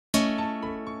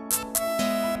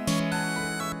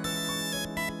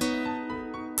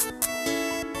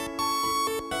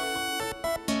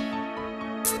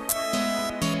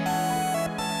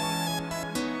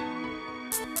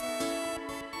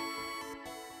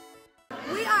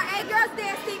Hey Girls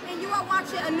Dance Team, and you are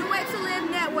watching A New Way to Live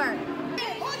Network.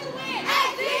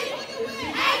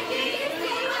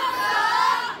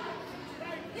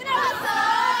 You know what's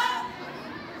up?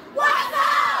 What's up?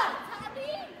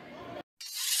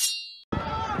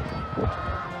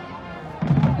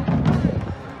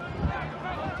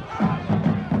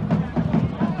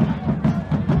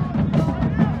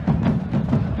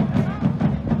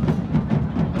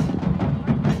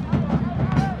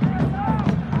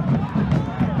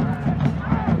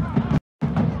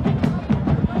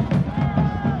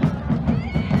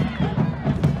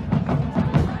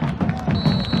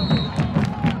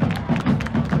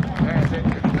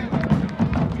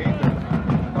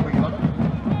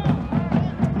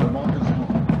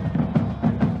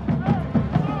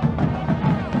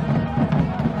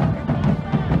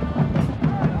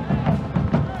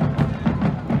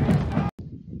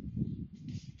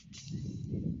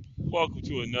 Welcome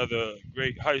to another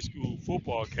great high school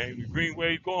football game. The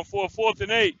Greenwave going for a 4th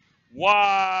and 8.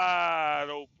 Wide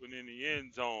open in the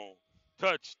end zone.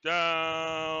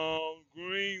 Touchdown,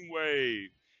 Greenwave.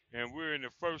 And we're in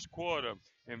the first quarter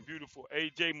in beautiful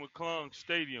A.J. McClung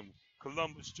Stadium,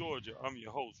 Columbus, Georgia. I'm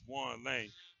your host, Warren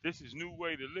Lane. This is New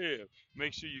Way to Live.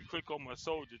 Make sure you click on my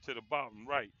soldier to the bottom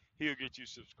right. He'll get you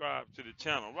subscribed to the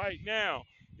channel. Right now,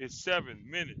 it's 7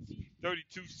 minutes,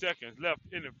 32 seconds left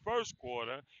in the first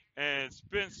quarter, and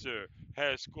Spencer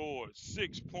has scored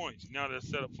 6 points. Now they're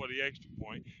set up for the extra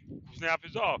point. Snap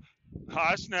is off.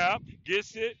 High snap,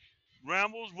 gets it,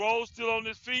 rambles, rolls still on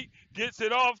his feet, gets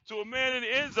it off to a man in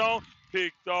the end zone,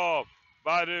 picked off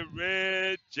by the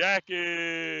Red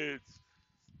Jackets.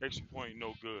 Extra point,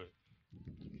 no good.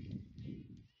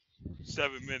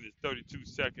 7 minutes, 32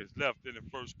 seconds left in the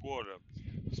first quarter.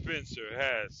 Spencer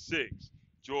has 6.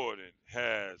 Jordan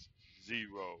has 0.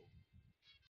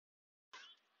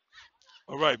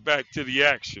 All right, back to the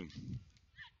action.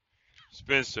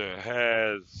 Spencer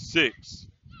has 6.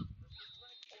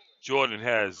 Jordan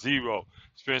has 0.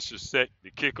 Spencer set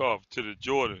the kickoff to the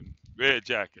Jordan Red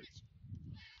Jackets.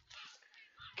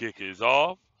 Kick is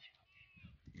off.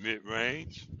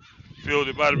 Mid-range.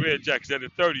 Fielded by the Red Jackets at the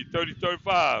 30,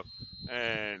 35,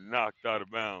 and knocked out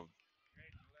of bounds.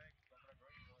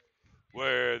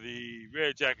 Where the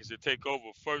Red Jackets will take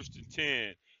over 1st and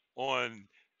 10 on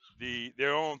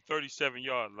their own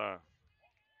 37-yard line.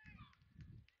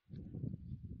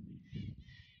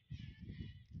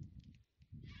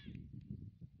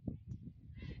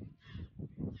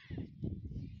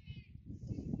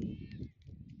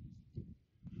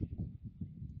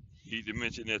 Need to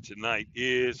mention that tonight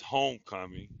is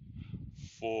homecoming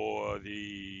for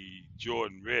the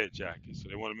Jordan Red Jackets. So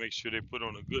they want to make sure they put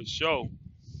on a good show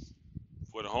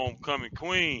for the homecoming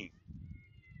queen.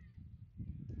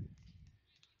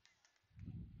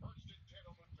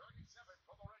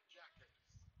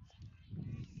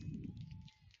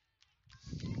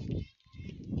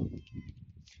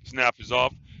 Snap is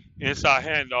off. Inside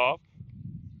handoff.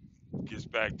 Gets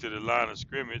back to the line of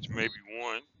scrimmage, maybe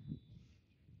one.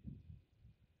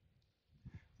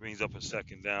 Brings up a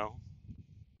 2nd down.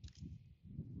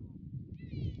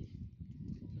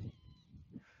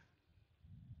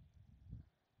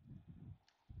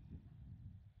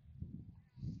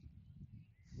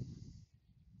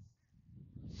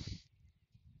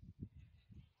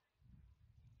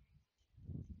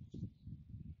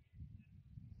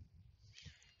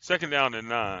 Second down and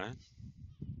 9.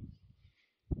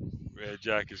 Red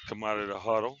Jackets come out of the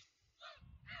huddle.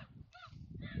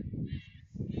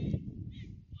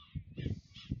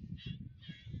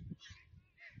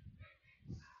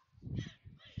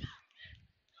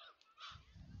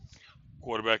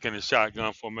 Quarterback in the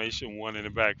shotgun formation, one in the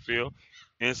backfield.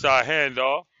 Inside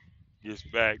handoff. Gets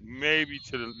back maybe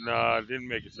to the, didn't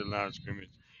make it to the line of scrimmage.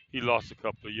 He lost a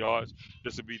couple of yards.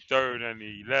 This will be 3rd and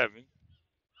 11.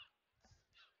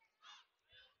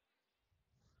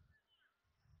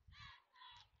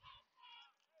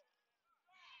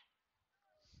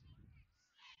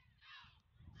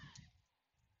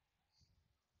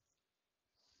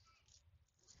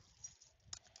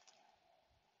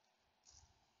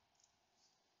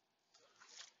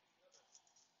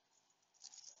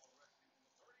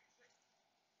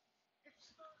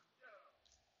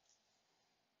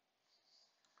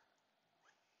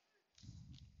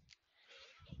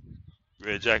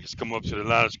 Red Jackets come up to the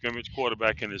line of scrimmage.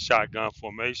 Quarterback in the shotgun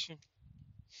formation.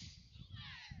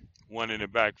 One in the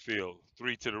backfield.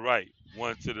 3 to the right.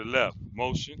 1 to the left.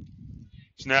 Motion.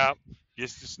 Snap.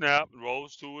 Gets the snap.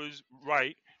 Rolls to his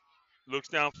right. Looks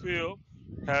downfield.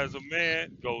 Has a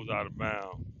man. Goes out of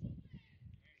bounds.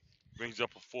 Brings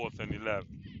up a 4th and 11.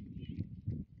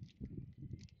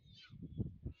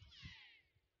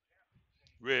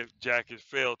 Red Jackets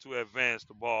failed to advance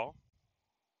the ball.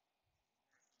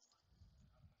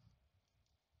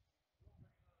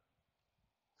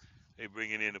 They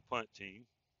bringing in the punt team.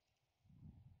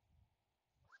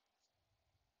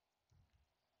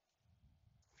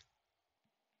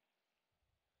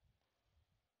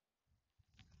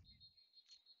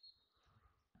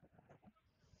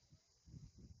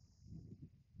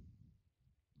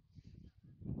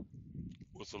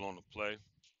 Whistle on the play.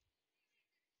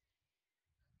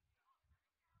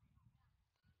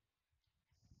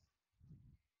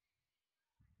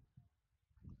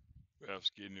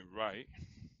 Refs getting it right.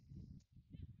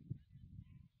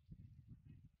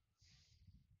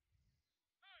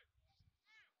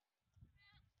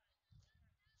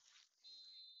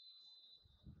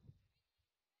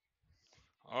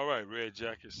 All right, Red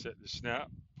Jackets set the snap.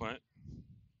 Punt.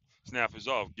 Snap is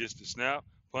off. Gets the snap.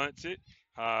 Punts it.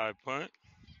 High punt.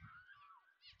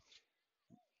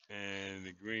 And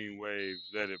the Green Wave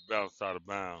let it bounce out of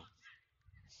bounds.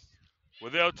 Well,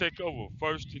 they'll take over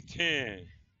 1st and 10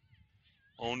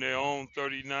 on their own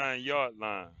 39-yard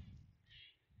line.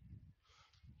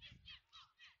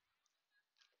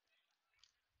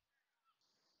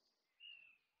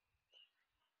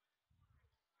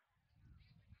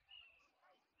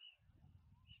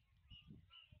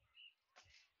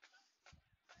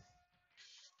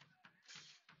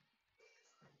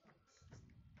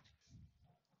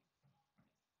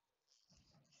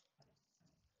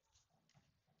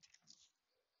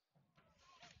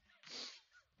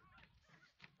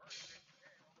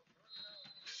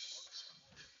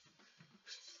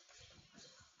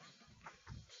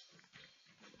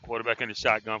 Quarterback in the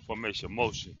shotgun formation.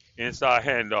 Motion. Inside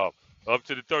handoff. Up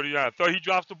to the 39. He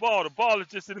drops the ball. The ball is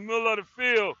just in the middle of the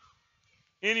field.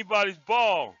 Anybody's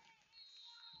ball.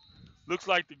 Looks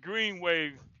like the Green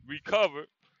Wave recovered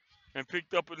and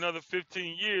picked up another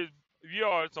 15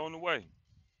 yards on the way.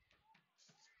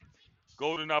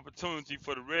 Golden opportunity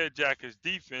for the Red Jackets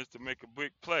defense to make a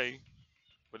big play,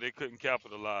 but they couldn't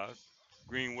capitalize.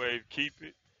 Green Wave keep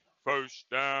it. 1st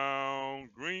down.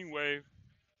 Green Wave.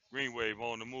 Green Wave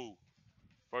on the move.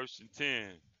 1st and 10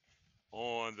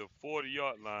 on the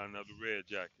 40-yard line of the Red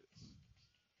Jackets.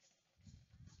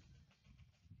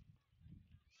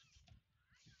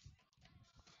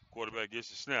 Quarterback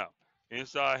gets the snap.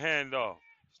 Inside handoff.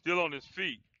 Still on his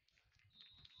feet.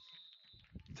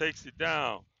 Takes it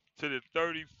down to the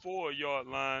 34-yard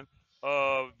line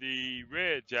of the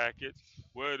Red Jackets,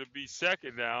 where it'll be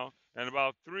 2nd down and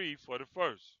about 3 for the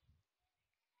first.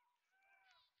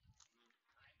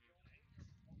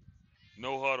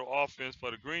 No huddle offense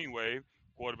for the Green Wave.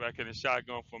 Quarterback in the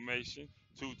shotgun formation.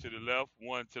 2 to the left,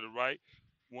 1 to the right,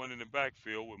 1 in the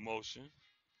backfield with motion.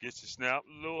 Gets the snap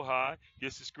a little high.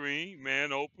 Gets the screen.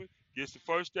 Man open. Gets the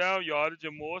 1st down yardage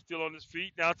and more. Still on his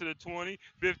feet. Down to the 20,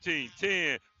 15,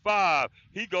 10, 5.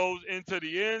 He goes into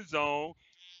the end zone,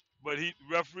 but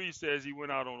referee says he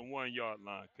went out on the 1-yard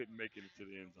line. Couldn't make it into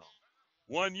the end zone.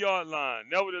 1-yard line.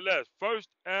 Nevertheless, 1st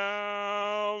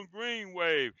down Green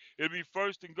Wave. It'll be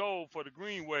 1st and goal for the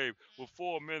Green Wave with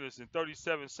 4 minutes and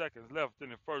 37 seconds left in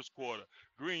the first quarter.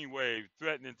 Green Wave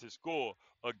threatening to score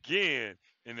again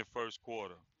in the first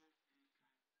quarter.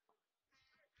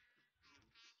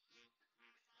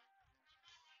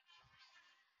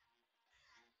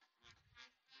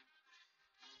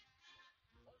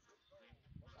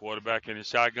 Quarterback in the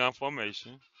shotgun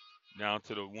formation. Down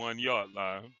to the 1-yard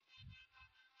line.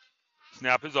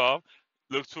 Snap is off.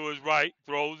 Looks to his right.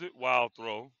 Throws it. Wild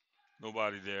throw.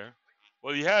 Nobody there.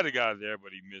 Well, he had a guy there,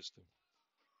 but he missed him.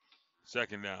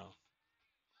 2nd down.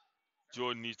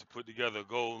 Jordan needs to put together a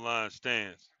goal line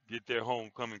stance. Get their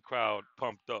homecoming crowd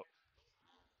pumped up.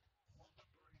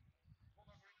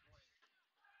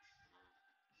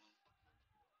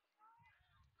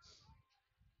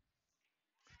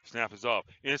 Snap is off.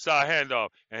 Inside handoff.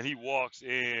 And he walks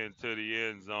into the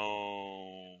end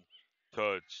zone.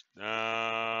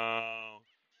 Touchdown.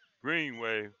 Green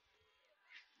Wave.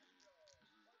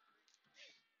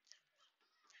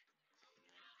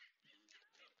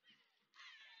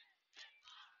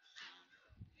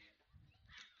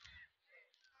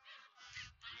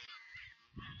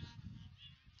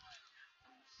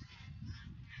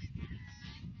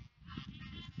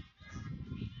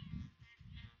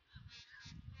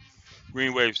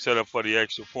 Green Wave set up for the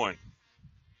extra point.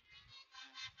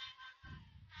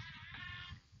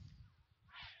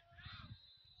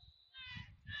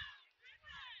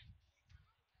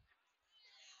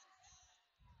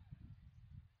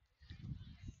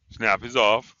 Snap is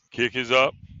off. Kick is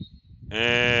up.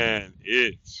 And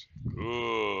it's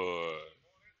good.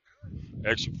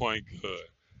 Extra point good.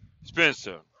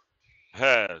 Spencer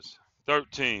has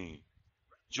 13.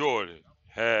 Jordan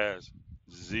has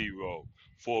 0.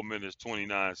 4 minutes,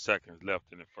 29 seconds left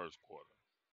in the first quarter.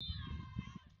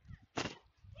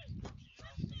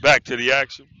 Back to the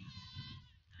action.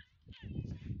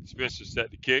 Spencer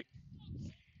set the kick.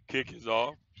 Kick is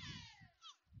off.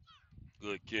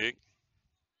 Good kick.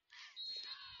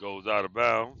 Goes out of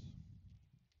bounds.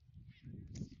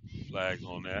 Flags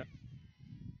on that.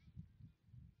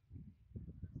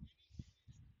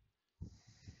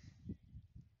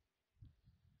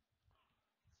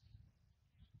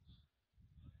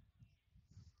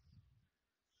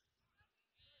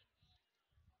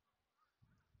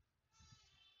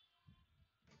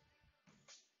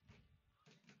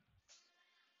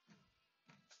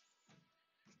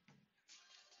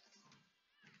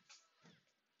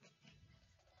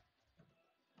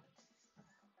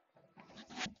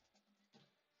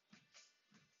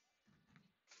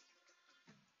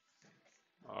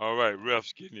 All right,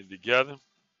 refs getting it together.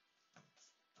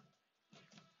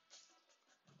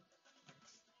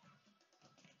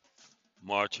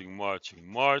 Marching, marching,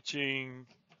 marching.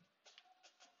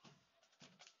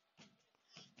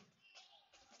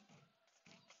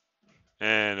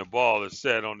 And the ball is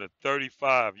set on the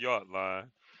 35-yard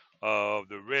line of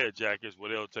the Red Jackets,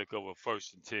 where they'll take over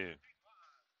 1st and 10.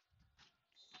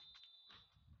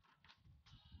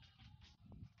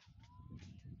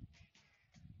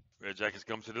 Red Jackets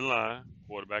come to the line.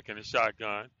 Quarterback in the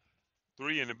shotgun.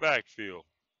 3 in the backfield.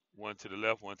 1 to the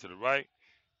left, 1 to the right.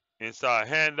 Inside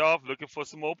handoff, looking for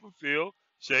some open field.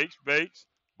 Shakes, bakes,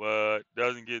 but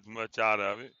doesn't get much out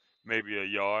of it. Maybe a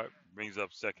yard. Brings up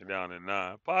 2nd down and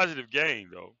 9. Positive gain,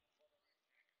 though.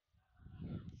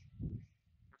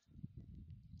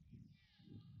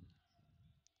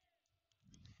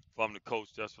 If I'm the coach,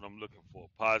 that's what I'm looking for.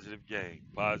 Positive gain.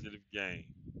 Positive gain.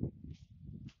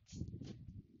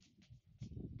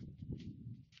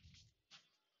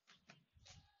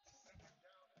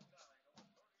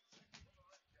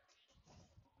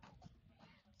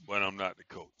 But I'm not the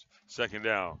coach. 2nd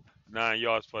down. 9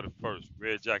 yards for the first.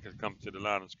 Red Jackets come to the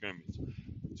line of scrimmage.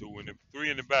 3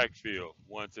 in the backfield.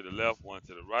 1 to the left, 1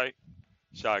 to the right.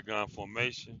 Shotgun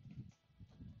formation.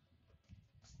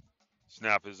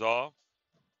 Snap is off.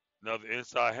 Another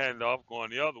inside handoff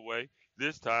going the other way.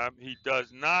 This time he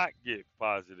does not get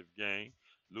positive gain.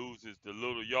 Loses the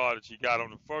little yardage he got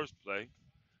on the first play.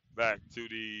 Back to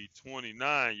the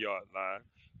 29-yard line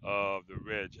of the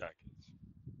Red Jackets.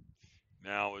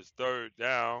 Now it's 3rd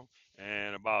down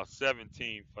and about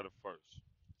 17 for the first.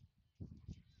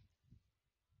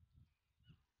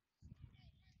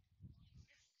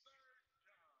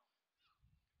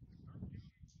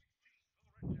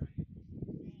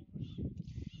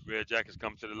 Red Jackets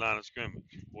come to the line of scrimmage.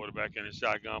 Quarterback in the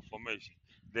shotgun formation.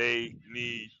 They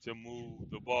need to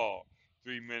move the ball.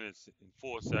 3 minutes and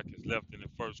 4 seconds left in the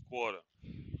first quarter.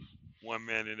 1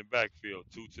 man in the backfield.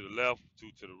 2 to the left, 2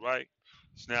 to the right.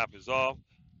 Snap is off.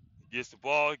 Gets the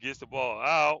ball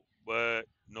out, but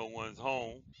no one's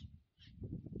home.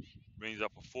 Brings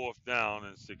up a 4th down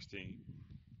and 16.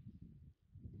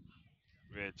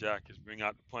 Red Jackets bring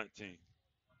out the punt team.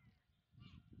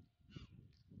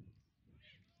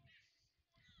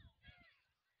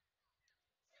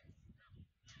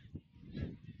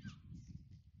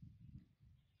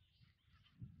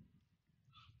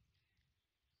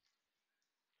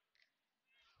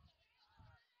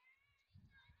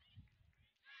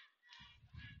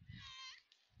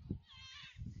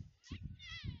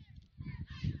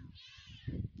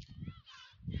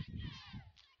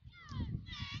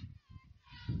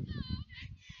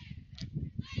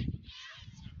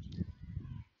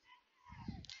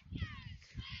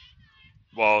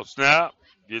 Ball snap,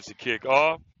 gets a kick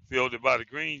off, fielded by the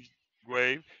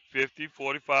Greenwave, 50,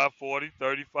 45, 40,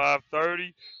 35,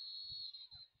 30,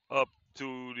 up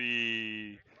to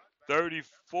the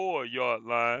 34-yard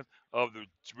line of the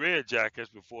Red Jackets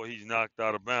before he's knocked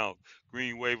out of bounds.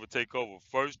 Greenwave will take over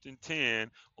 1st and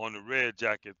 10 on the Red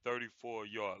Jacket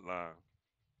 34-yard line.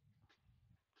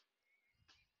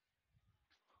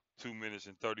 2 minutes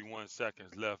and 31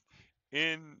 seconds left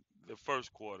in the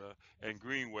first quarter, and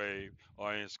Greenwave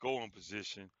are in scoring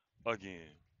position again.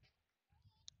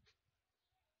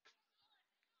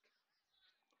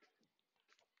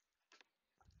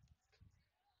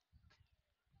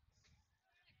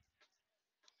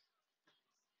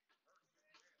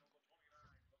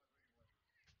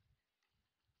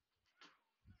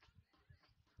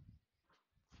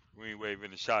 Greenwave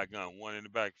in the shotgun, 1 in the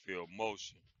backfield,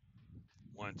 motion.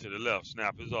 1 to the left,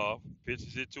 snap is off,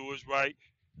 pitches it to his right.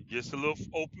 He gets a little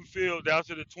open field down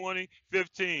to the 20,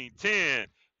 15, 10,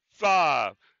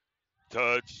 5.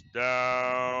 Touchdown,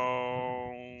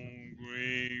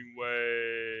 Greenwave.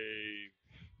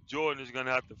 Jordan is going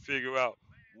to have to figure out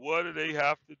what do they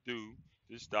have to do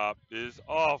to stop this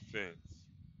offense.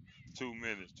 2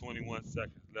 minutes, 21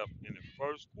 seconds left in the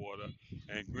first quarter,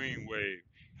 and Greenwave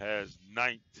has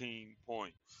 19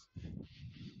 points.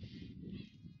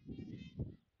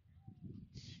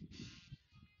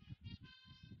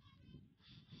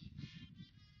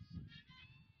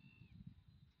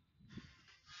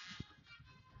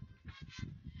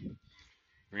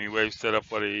 Greenwave set up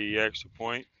for the extra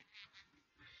point.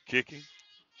 Kicking.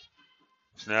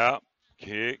 Snap.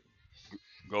 Kick.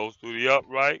 Goes through the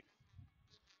upright.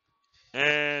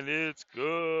 And it's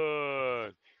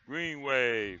good.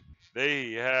 Greenwave,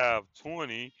 they have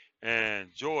 20, and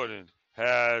Jordan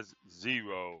has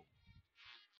 0.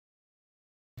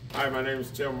 Hi, my name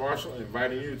is Tim Marshall,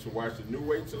 inviting you to watch the New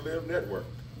Way to Live Network.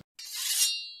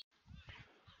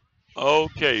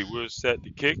 Okay, we're set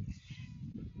to kick.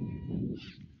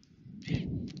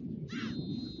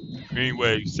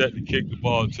 Greenwave set to kick the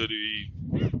ball to the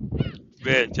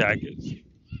Red Jackets.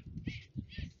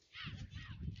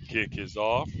 Kick is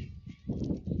off.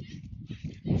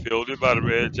 Fielded by the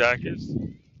Red Jackets.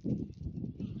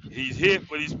 He's hit,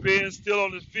 but he spins still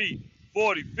on his feet.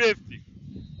 40, 50.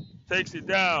 Takes it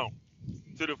down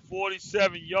to the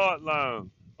 47-yard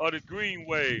line of the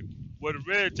Greenwave, where the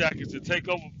Red Jackets will take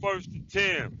over first and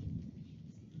 10.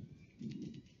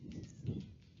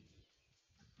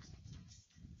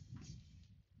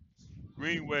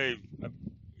 Greenwave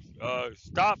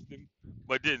stopped him,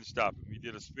 but didn't stop him. He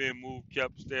did a spin move,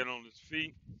 kept standing on his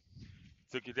feet,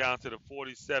 took it down to the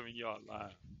 47-yard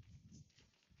line,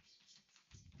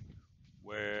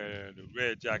 where the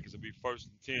Red Jackets will be first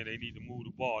and 10. They need to move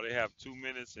the ball. They have 2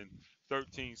 minutes and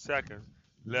 13 seconds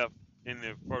left in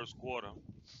the first quarter.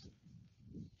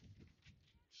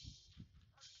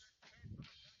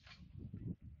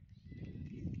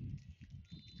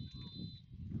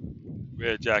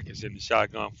 Red Jackets in the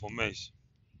shotgun formation.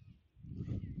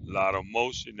 A lot of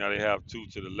motion. Now they have 2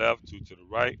 to the left, 2 to the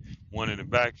right, 1 in the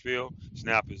backfield.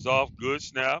 Snap is off. Good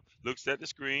snap. Looks at the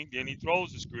screen. Then he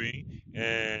throws the screen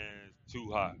and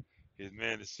too high. His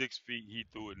man is 6 feet. He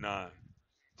threw it 9.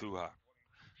 Too high.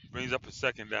 Brings up a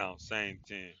second down. Same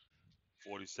 10.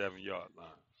 47-yard line.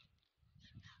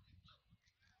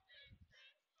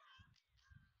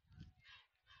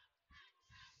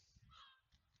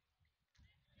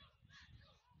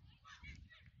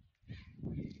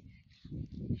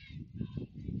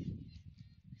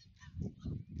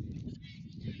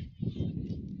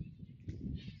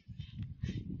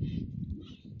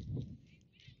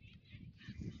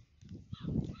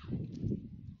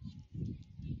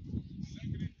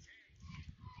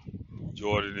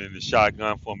 Jordan in the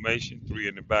shotgun formation. 3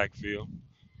 in the backfield.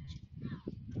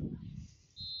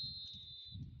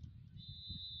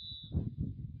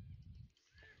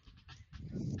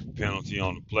 Penalty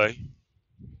on the play.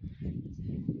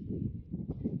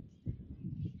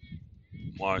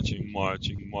 Marching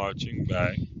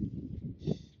back.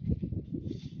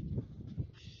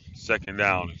 Second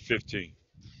down and 15.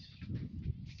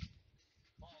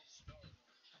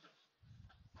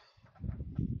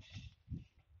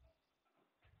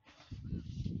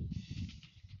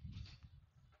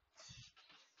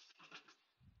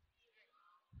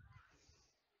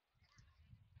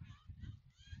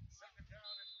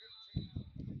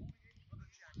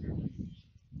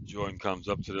 Jordan comes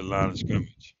up to the line of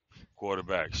scrimmage.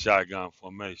 Quarterback, shotgun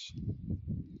formation.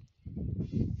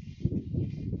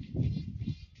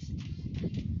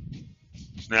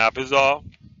 Snap is off.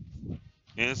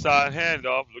 Inside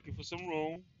handoff, looking for some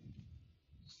room.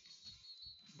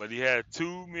 But he had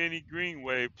too many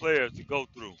Greenwave players to go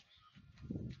through.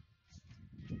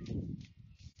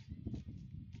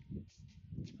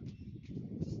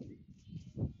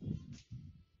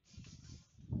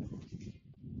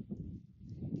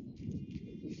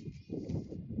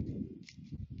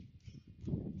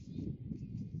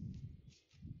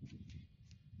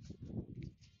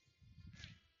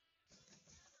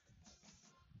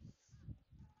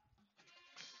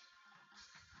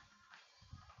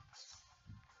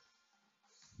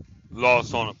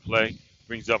 Loss on a play.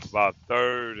 Brings up about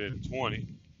 3rd and 20.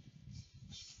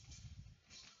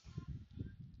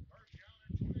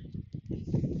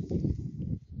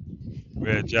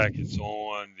 Red Jackets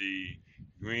on the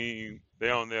green.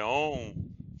 They're on their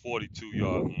own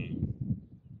 42-yard line.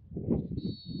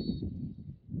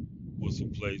 Whistle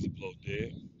plays a blow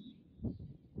dead.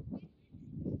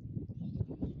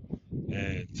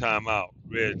 And timeout.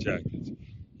 Red Jackets.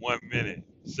 1 minute,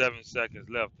 7 seconds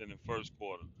left in the first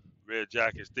quarter. Red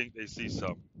Jackets think they see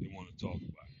something they want to talk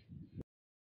about.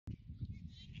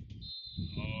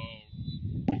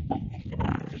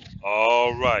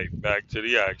 All right, back to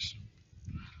the action.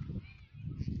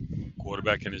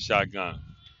 Quarterback in the shotgun.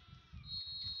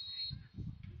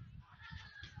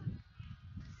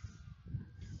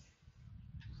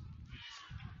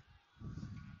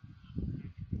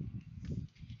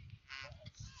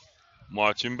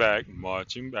 Marching back.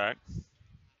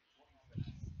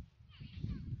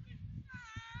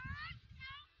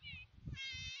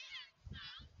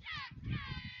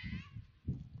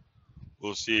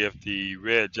 We'll see if the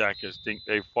Red Jackets think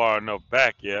they far enough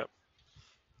back yet.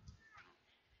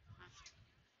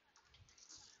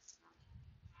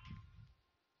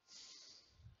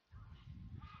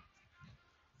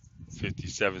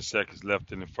 .57 seconds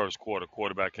left in the first quarter.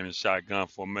 Quarterback in the shotgun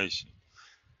formation.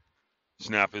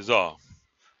 Snap is off.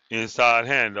 Inside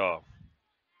handoff.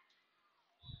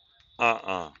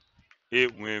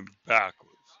 It went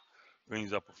backwards.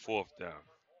 Brings up a fourth down.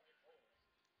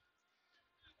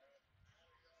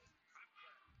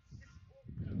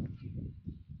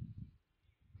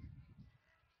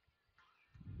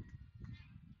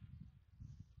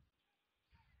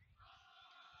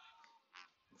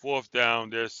 Fourth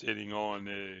down, they're sitting on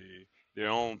their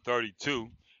own 32,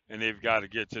 and they've got to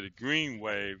get to the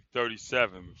Greenwave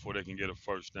 37 before they can get a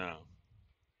first down.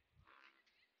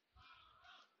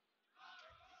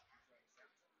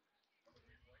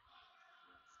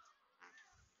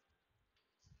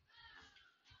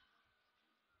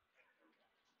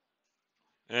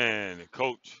 And the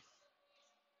coach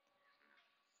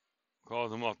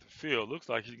calls him off the field. Looks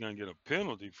like he's going to get a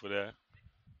penalty for that.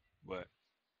 But,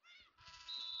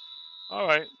 all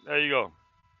right, there you go.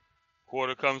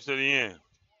 Quarter comes to the end.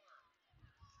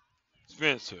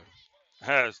 Spencer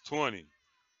has 20.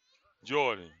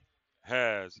 Jordan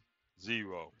has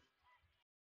 0.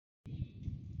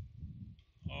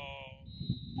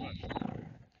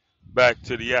 Back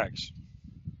to the action.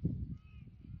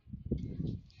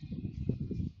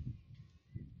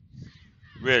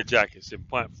 Red Jackets in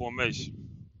punt formation.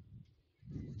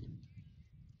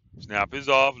 Snap is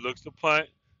off, looks to punt.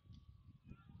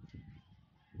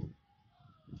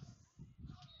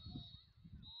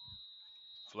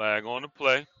 Flag on the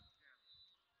play.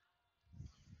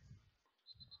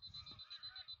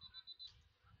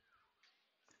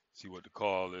 See what the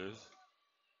call is.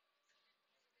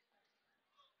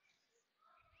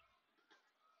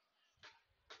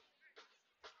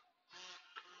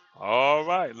 All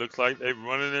right, looks like they're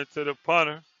running into the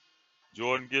punter.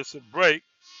 Jordan gets a break.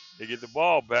 They get the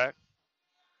ball back.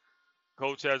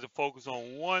 Coach has to focus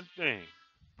on one thing,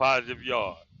 positive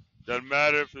yard. Doesn't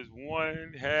matter if it's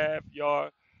 1/2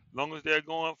 yard, as long as they're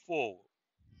going forward.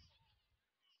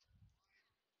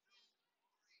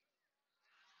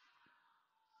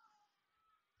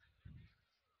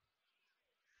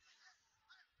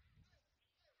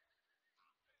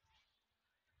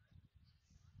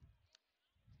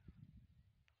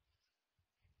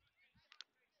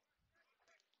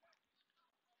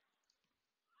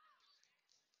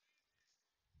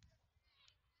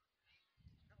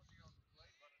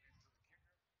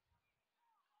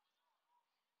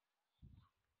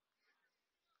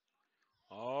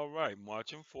 All right,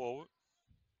 marching forward.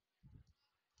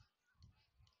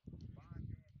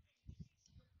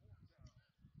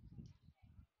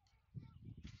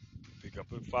 Pick up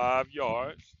at 5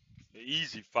 yards. The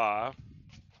easy 5.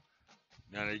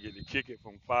 Now they get to kick it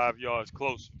from 5 yards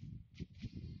closer.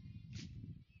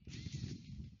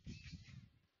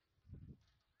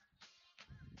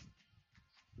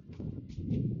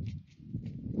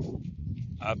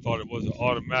 I thought it was an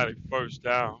automatic first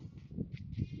down.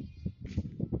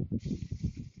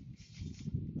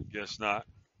 Guess not.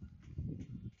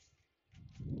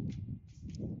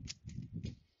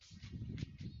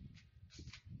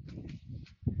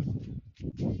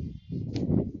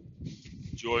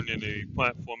 Jordan in the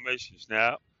punt formation.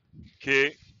 Snap.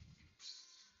 Kick.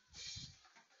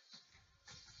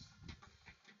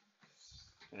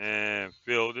 And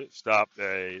filled it. Stopped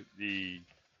at the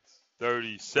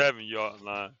 37-yard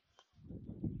line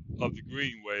of the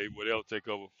Greenwave, where they'll take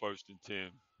over 1st and 10.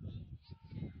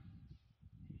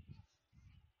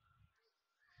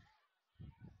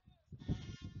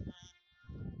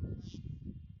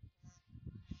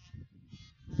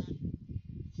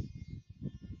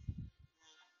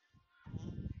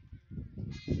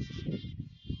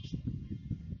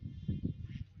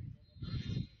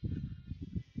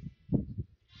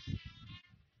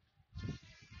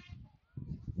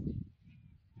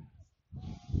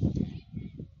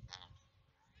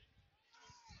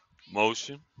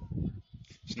 Motion.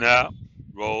 Snap.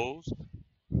 Rolls.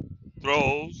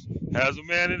 Throws. Has a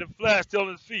man in the flat still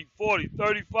on his feet. 40,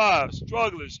 35.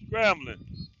 Struggling, scrambling.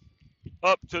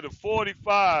 Up to the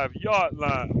 45-yard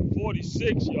line.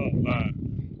 46-yard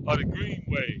line of the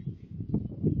Greenwave.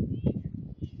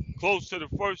 close to the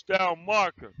first down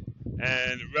marker.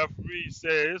 And the referee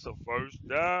says it's a first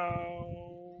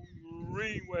down.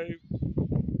 Greenwave.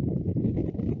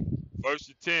 First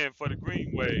and 10 for the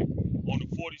Greenwave on the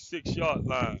 46-yard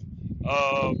line.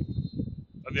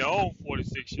 Their own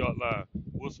 46-yard line.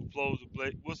 Whistle blows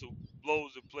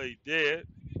the play dead,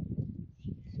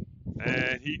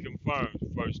 and he confirms the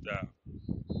first down.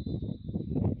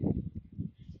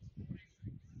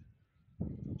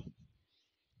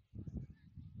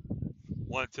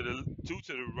 Two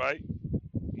to the right,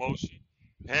 motion.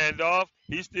 Handoff.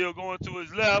 He's still going to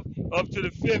his left, up to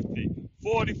the 50,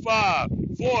 45,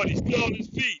 40, still on his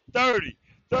feet, 30,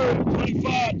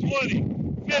 25, 20,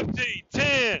 15,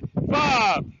 10,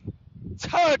 5.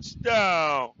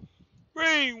 Touchdown.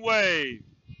 Greenwave.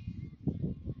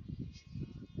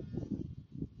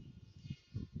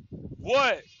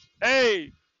 What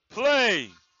a play.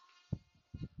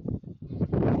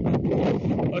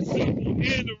 A simple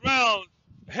end around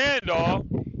handoff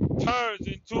turns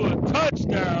into a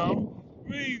touchdown.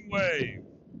 Greenwave.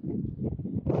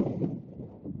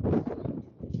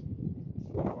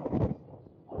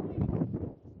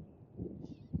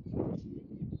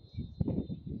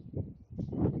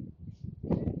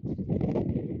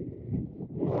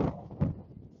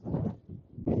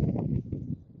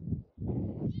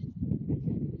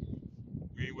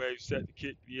 Greenwave set to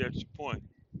kick the extra point.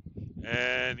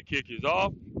 And the kick is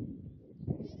off.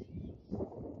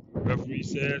 Referee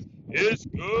says it's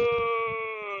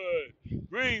good.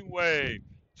 Greenwave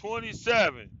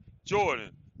 27,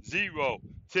 Jordan 0.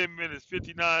 10 minutes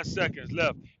 59 seconds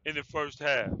left in the first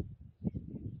half.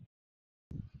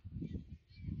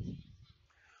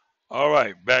 All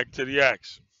right, back to the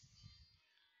action.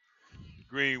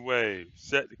 Greenwave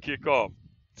set to kick off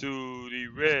to the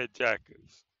Red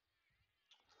Jackets.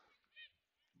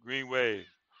 Greenwave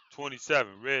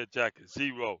 27, Red Jackets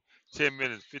 0. 10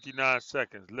 minutes 59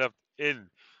 seconds left in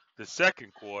the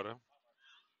second quarter.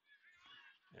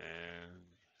 And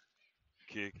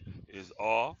kick is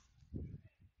off.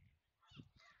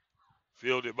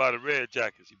 Fielded by the Red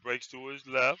Jackets. He breaks to his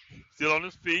left. Still on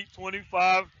his feet.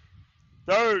 25,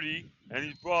 30. And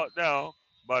he's brought down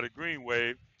by the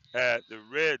Greenwave at the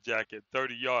Red Jacket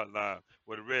 30-yard line,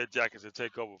 where the Red Jackets will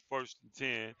take over first and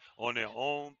 10 on their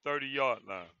own 30-yard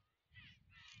line.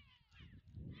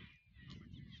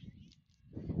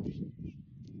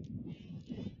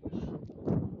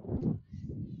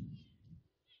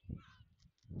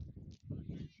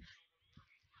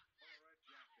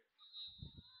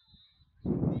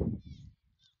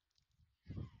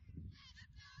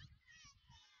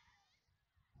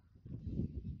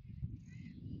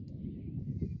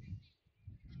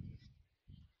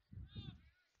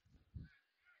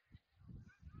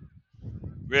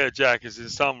 Red Jackets in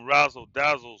some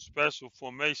razzle-dazzle special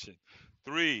formation.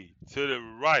 3 to the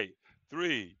right,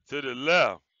 3 to the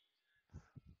left.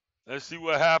 Let's see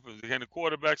what happens. Can the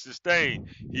quarterback sustain?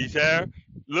 He's there.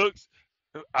 Looks.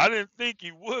 I didn't think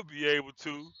he would be able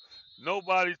to.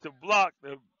 Nobody to block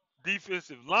the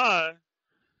defensive line.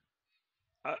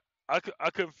 I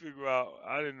couldn't figure out.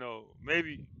 I didn't know.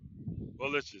 Maybe.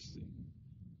 Well, let's just see.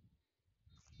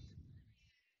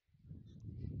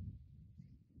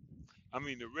 I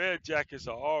mean, the Red Jackets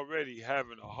are already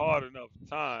having a hard enough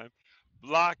time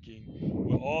blocking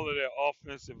with all of their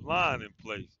offensive line in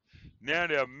place. Now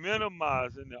they're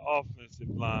minimizing the offensive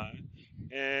line,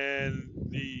 and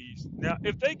now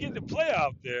if they get the play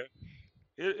out there,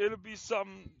 it'll be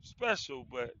something special.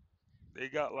 But they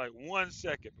got like 1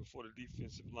 second before the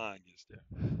defensive line gets there.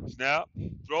 Snap,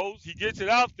 throws, he gets it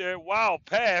out there. Wild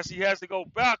pass, he has to go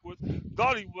backwards.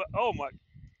 Thought he was. Oh my!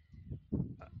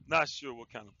 Not sure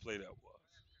what kind of play that was.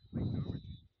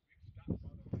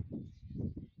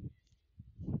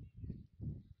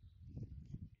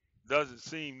 Doesn't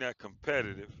seem that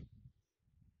competitive.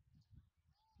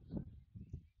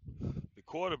 The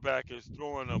quarterback is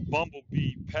throwing a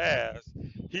bumblebee pass.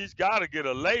 He's got to get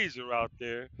a laser out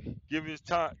there, give his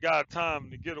guy time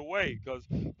to get away, because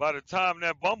by the time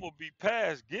that bumblebee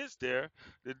pass gets there,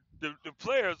 the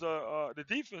players are the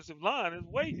defensive line is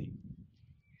waiting.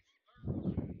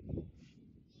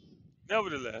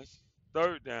 Nevertheless,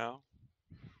 third down.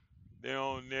 They're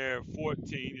on their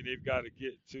 14, and they've got to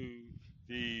get to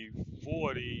the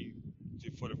 40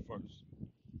 for the first.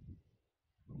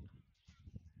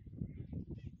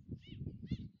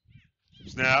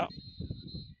 Snap.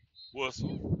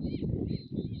 Whistle.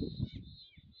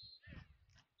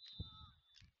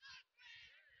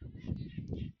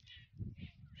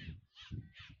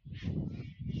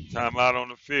 Timeout on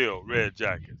the field, Red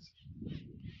Jackets.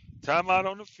 Timeout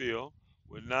on the field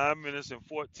with 9 minutes and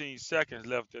 14 seconds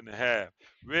left in the half.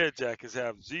 Red Jackets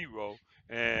have 0,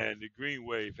 and the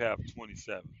Greenwave have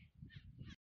 27.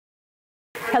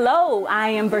 Hello, I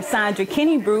am Versandra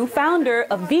Kennebrew, founder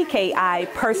of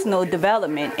VKI Personal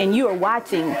Development, and you are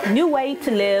watching New Way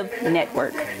to Live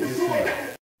Network.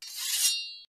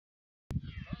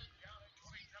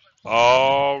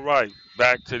 All right,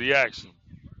 back to the action.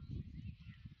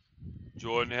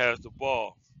 Jordan has the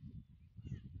ball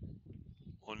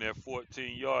on their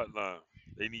 14-yard line.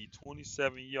 They need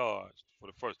 27 yards for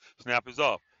the first. Snap is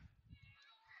off.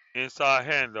 Inside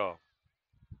handoff.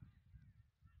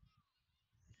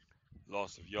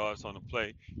 Loss of yards on the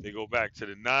play. They go back to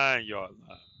the 9-yard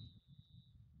line.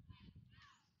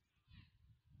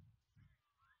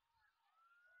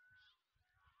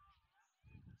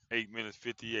 8 minutes,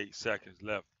 58 seconds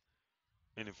left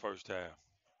in the first half.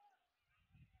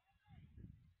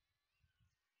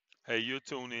 Hey, you're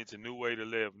tuned in to New Way to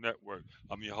Live Network.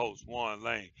 I'm your host, Warren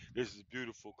Lane. This is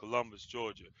beautiful Columbus,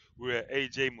 Georgia. We're at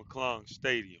A.J. McClung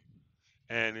Stadium,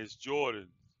 and it's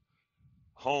Jordan's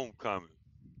homecoming.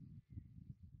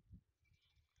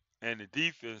 And the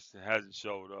defense hasn't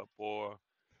showed up, or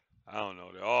I don't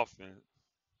know, the offense.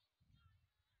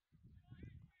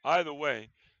 Either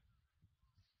way,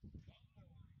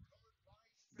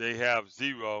 they have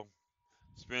 0.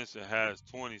 Spencer has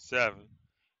 27,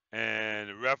 and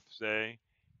the refs say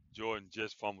Jordan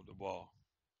just fumbled the ball.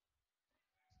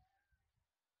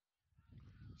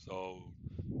 So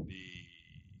the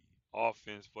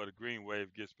offense for the Green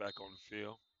Wave gets back on the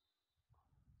field.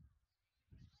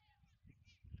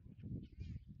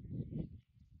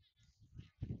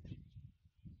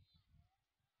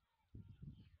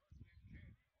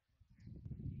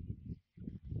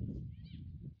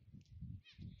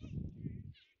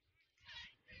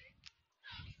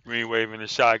 Green Wave in the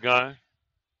shotgun.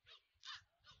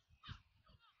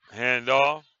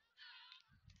 Handoff.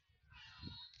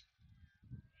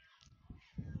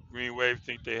 Green Wave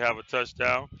think they have a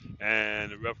touchdown,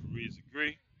 and the referees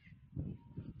agree.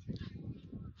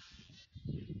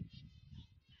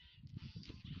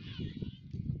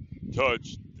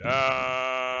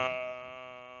 Touchdown,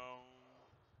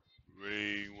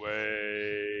 Green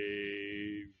Wave.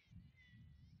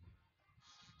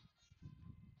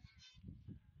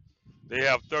 They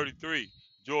have 33.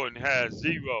 Jordan has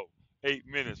 0. 8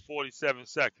 minutes, 47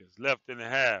 seconds left in the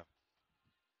half.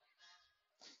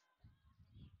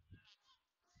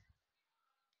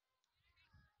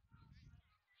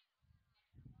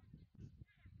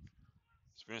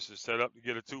 Spencer set up to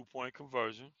get a 2-point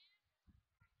conversion.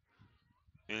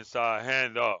 Inside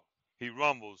handoff. He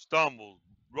rumbles, stumbles,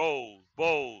 rolls,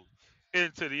 bowls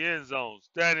into the end zone,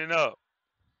 standing up.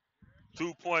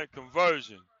 2-point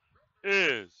conversion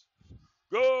is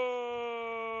good.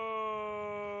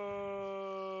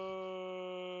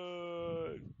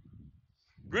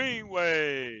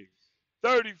 Greenwave,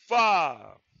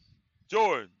 35.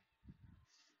 Jordan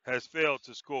has failed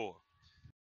to score.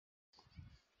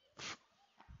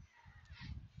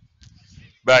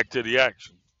 Back to the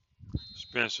action.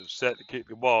 Spencer set to kick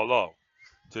the ball off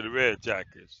to the Red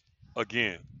Jackets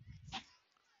again.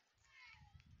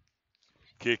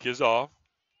 Kick is off.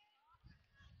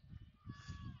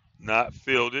 Not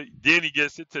fielded. Then he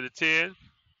gets it to the 10.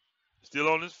 Still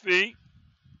on his feet.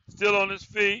 Still on his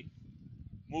feet.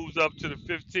 Moves up to the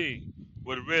 15.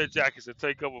 Where the Red Jackets will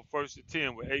take over first and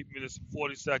 10 with 8 minutes and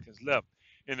 40 seconds left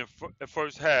in the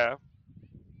first half.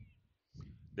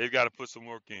 They've got to put some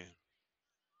work in.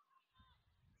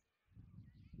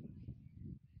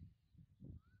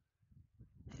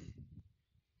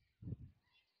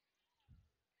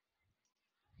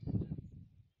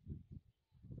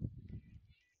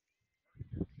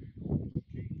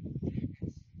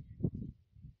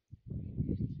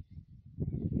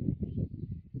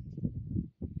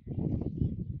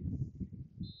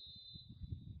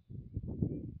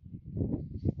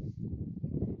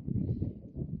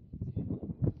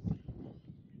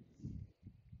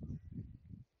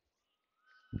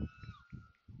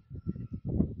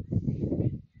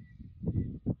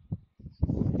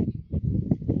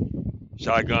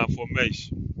 Shotgun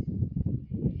formation.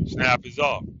 Snap is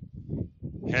off.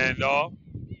 Handoff.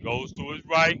 Goes to his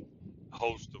right.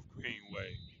 Host of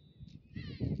Greenway.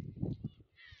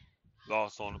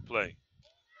 Loss on the play.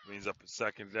 Brings up a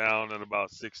second down at about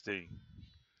 16.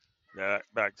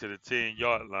 Back to the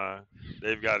 10-yard line.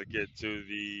 They've got to get to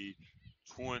the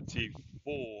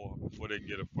 24 before they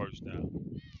get a first down.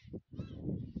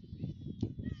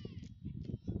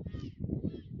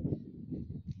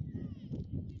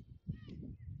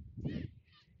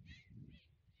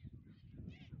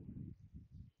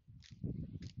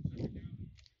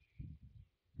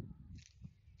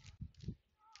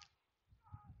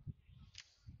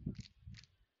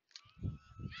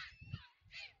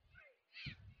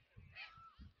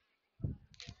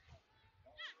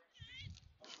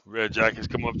 Red Jackets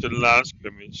come up to the line of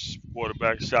scrimmage.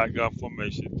 Quarterback shotgun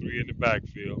formation. 3 in the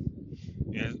backfield.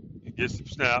 And gets the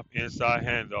snap. Inside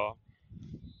handoff.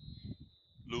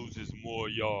 Loses more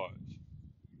yards.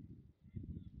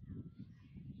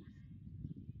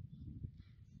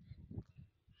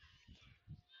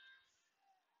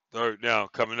 Third down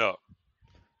coming up.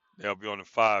 They'll be on the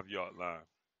 5-yard line.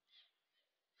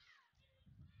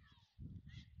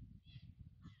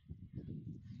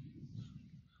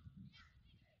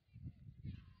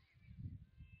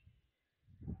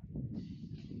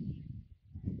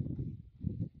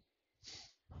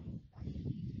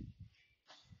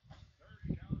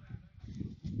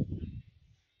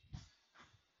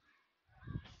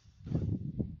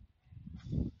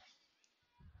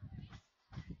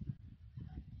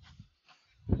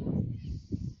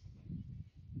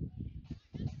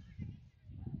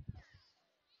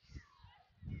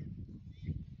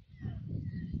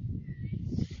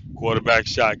 Quarterback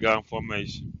shotgun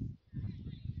formation.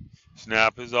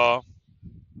 Snap is off.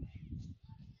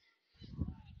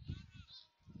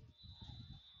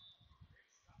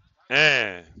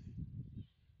 And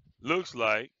looks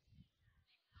like,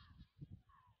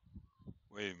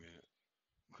 wait a minute,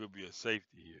 could be a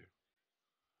safety here.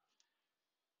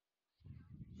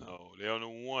 No, they're on the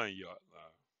 1-yard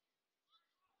line.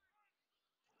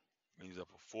 Brings up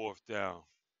a 4th down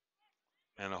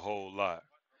and a whole lot.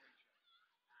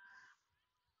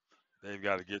 They've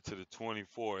got to get to the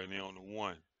 24 and they're on the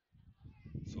 1.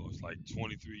 So it's like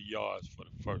 23 yards for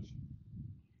the first.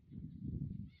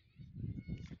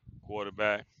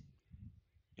 Quarterback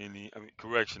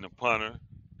the punter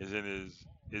is in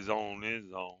his own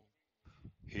end zone.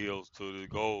 Heels to the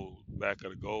goal, back of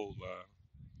the goal line.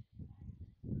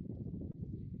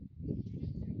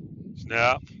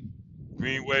 Snap.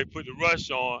 Greenwave put the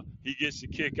rush on. He gets the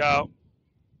kick out.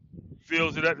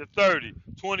 Fields it at the 30,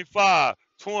 25,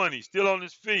 20, still on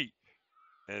his feet.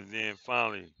 And then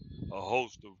finally, a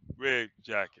host of Red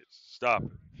Jackets stop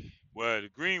it. Where the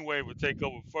Greenwave would take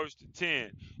over 1st and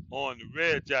 10 on the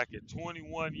Red Jacket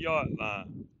 21-yard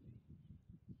line.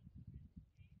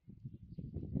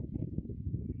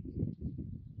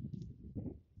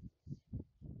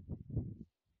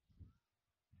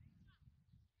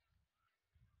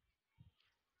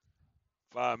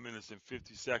 Five minutes and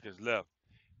 50 seconds left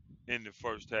in the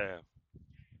first half.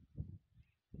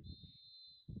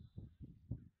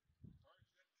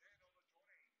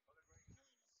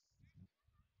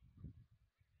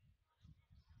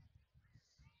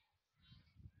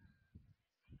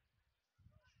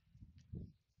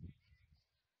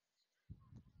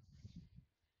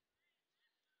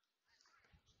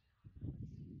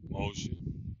 Motion.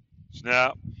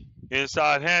 Snap.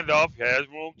 Inside handoff. Has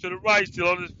room to the right. Still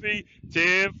on his feet.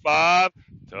 10, 5.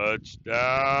 Touchdown.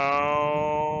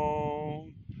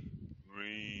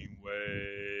 Greenwave.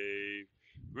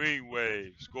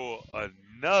 Greenwave score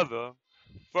another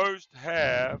first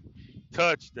half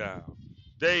touchdown.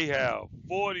 They have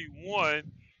 41.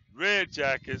 Red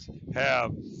Jackets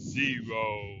have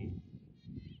 0.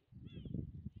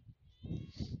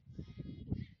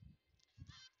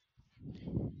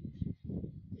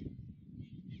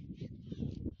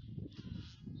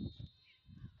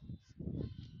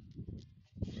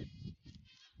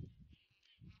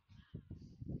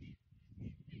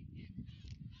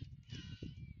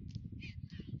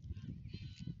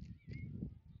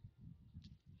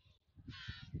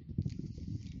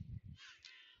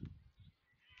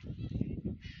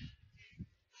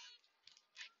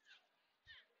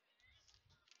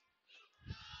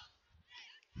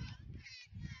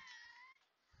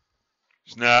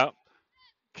 Snap.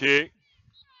 Kick.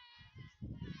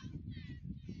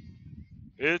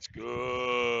 It's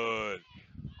good.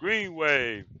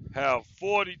 Greenwave have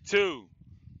 42.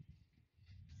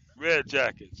 Red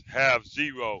Jackets have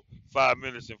 0. 5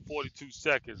 minutes and 42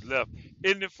 seconds left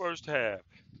in the first half.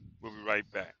 We'll be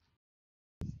right back.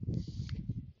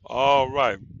 All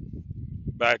right.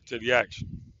 Back to the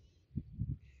action.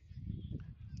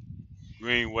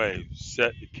 Greenwave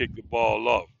set to kick the ball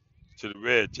off to the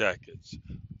Red Jackets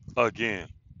again.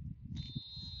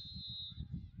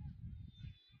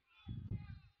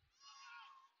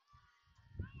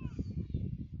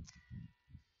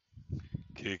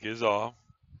 Kick is off.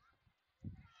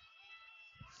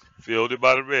 Fielded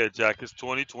by the Red Jackets,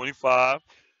 20, 25,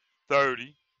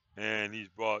 30. And he's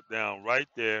brought down right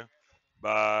there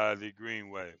by the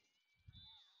Greenwave,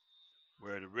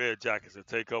 where the Red Jackets will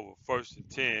take over 1st and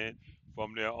 10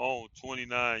 from their own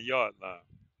 29-yard line.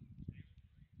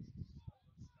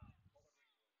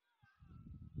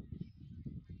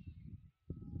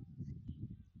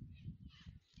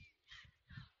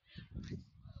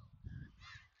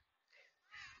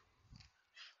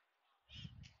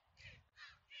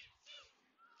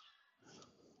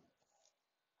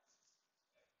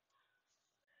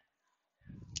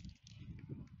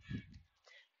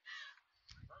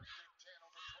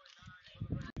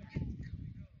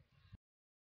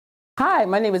 Hi,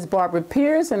 my name is Barbara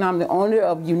Pierce, and I'm the owner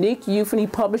of Unique Euphony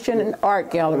Publishing and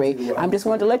Art Gallery. I just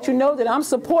wanted to let you know that I'm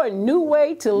supporting New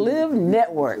Way to Live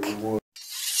Network.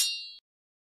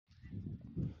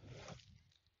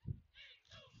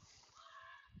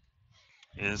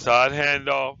 Inside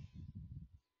handoff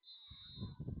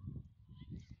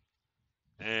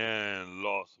and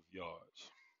loss of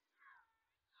yards.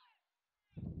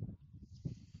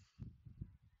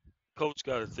 Coach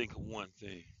got to think of one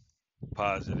thing: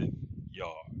 positive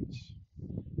yards.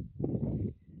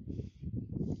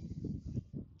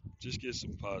 Just get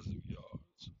some positive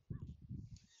yards.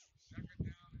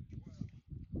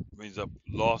 Brings up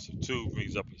loss of 2,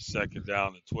 brings up a second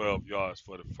down and 12 yards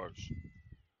for the first.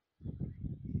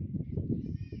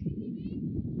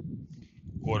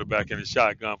 Quarterback in the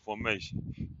shotgun formation.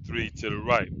 3 to the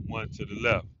right, 1 to the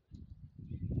left.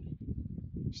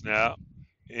 Snap.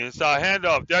 Inside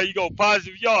handoff. There you go.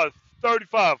 Positive yards.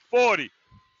 35, 40,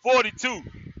 42,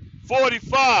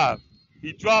 45.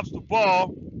 He drops the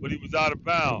ball, but he was out of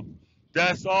bounds.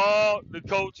 That's all the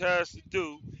coach has to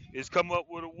do is come up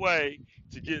with a way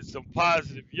to get some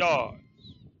positive yards.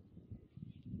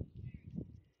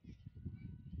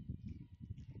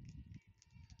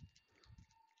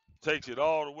 Takes it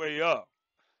all the way up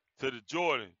to the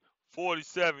Jordan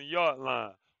 47-yard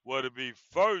line. Will it be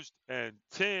 1st and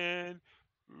 10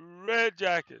 Red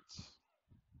Jackets?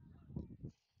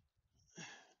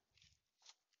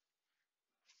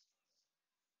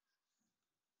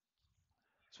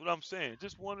 That's what I'm saying.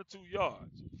 Just 1 or 2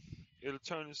 yards. It'll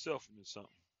turn itself into something.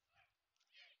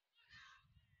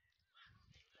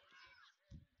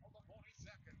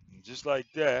 And just like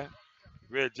that,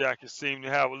 Red Jackets seem to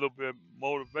have a little bit of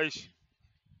motivation.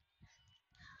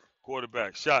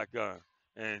 Quarterback, shotgun,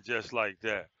 and just like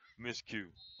that, miscue,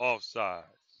 offside.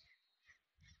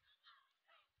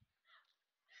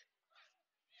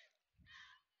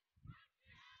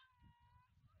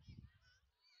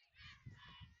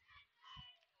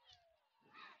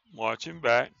 Marching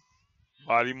back,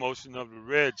 body motion of the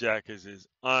Red Jackets is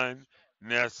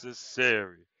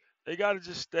unnecessary. They got to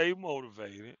just stay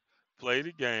motivated, play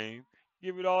the game,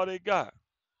 give it all they got.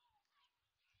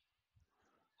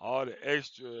 All the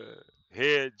extra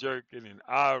head jerking and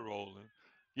eye rolling,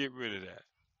 get rid of that.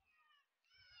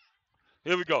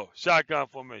 Here we go, shotgun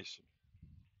formation.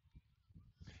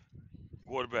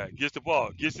 Quarterback gets the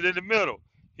ball, gets it in the middle.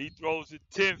 He throws it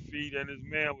 10 feet, and his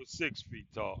man was 6 feet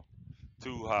tall.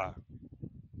 Too high.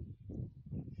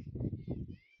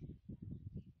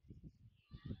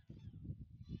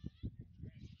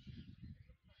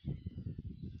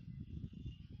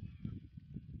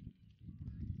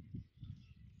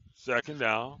 Second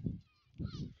down,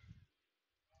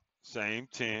 same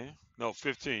 10. No,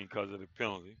 15 because of the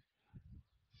penalty.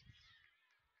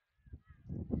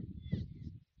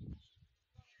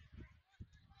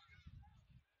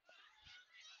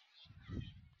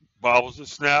 Bobbles the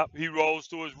snap. He rolls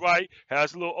to his right,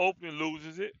 has a little opening,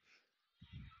 loses it.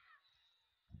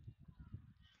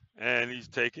 And he's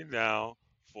taken down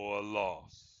for a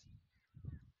loss.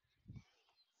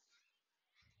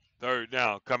 Third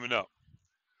down coming up.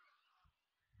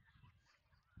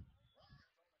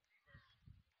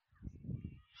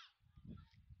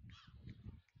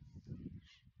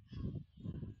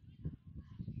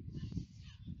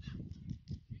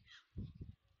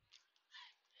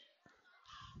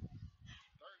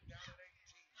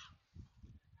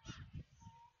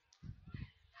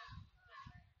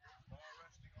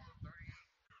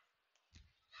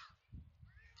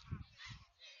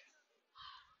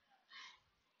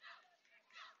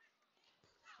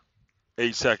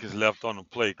 Eight seconds left on the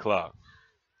play clock.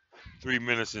 3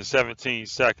 minutes and 17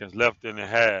 seconds left in the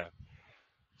half.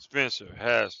 Spencer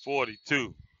has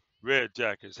 42. Red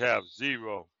Jackets have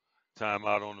 0.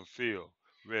 Timeout on the field.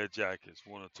 Red Jackets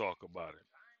want to talk about it.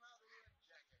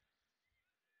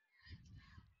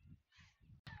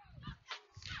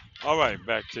 All right,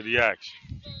 back to the action.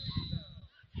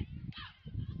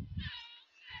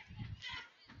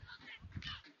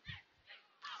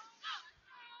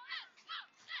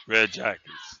 Red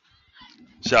Jackets.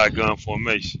 Shotgun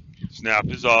formation. Snap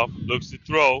is off. Looks to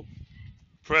throw.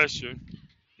 Pressure.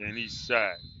 And he's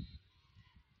sacked.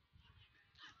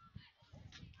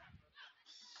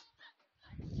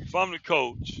 If I'm the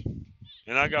coach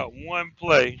and I got one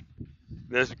play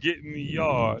that's getting me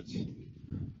yards,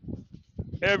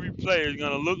 every play is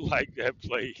going to look like that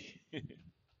play.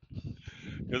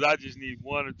 Because I just need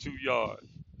 1 or 2 yards.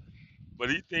 But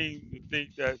he think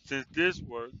that since this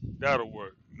worked, that'll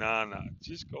work. Nah.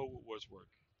 Just go with what's working.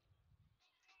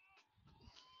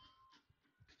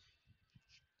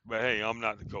 But hey, I'm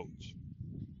not the coach.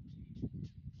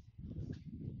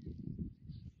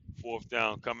 Fourth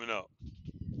down coming up.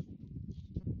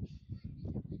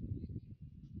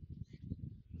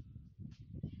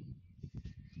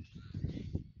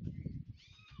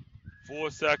 4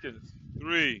 seconds.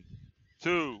 3,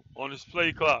 2 on his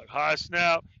play clock. High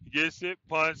snap. Gets it.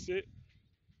 Punts it.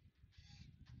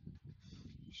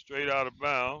 Straight out of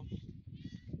bounds.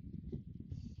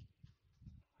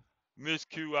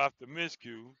 Miscue after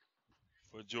miscue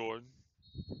for Jordan.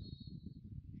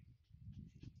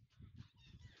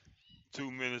 2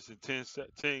 minutes and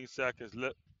 10 seconds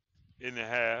left in the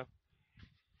half.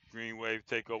 Greenwave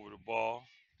take over the ball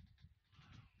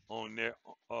on their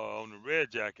on the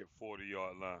Red Jacket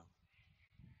 40-yard line.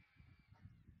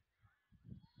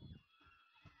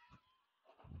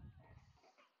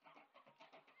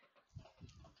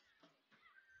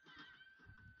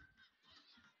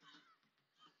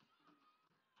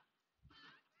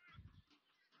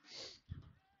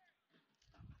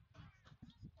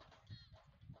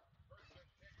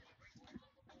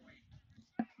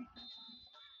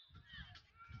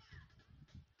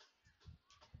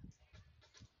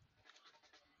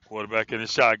 Quarterback in the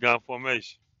shotgun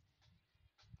formation.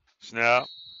 Snap.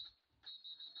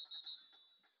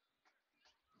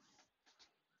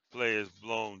 Play is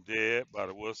blown dead by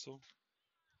the whistle.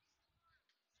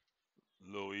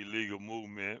 Little illegal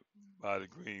movement by the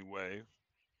Green Wave.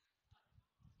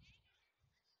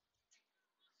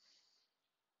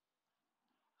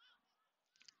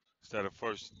 Instead of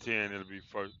 1st and 10, it'll be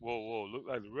first. Whoa. Look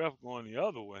like the ref going the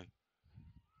other way.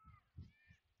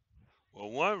 Well,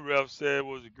 one ref said it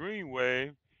was a Green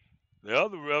Wave. The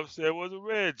other ref said it was a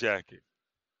Red Jacket.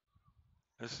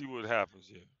 Let's see what happens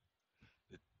here.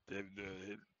 The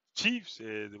chief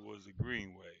said it was a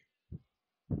Green Wave.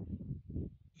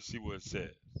 Let's see what it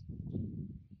says.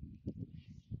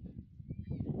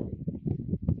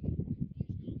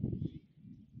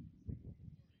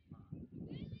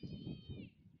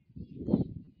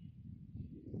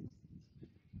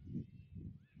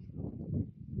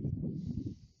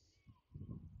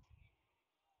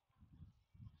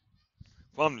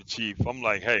 If I'm the chief, I'm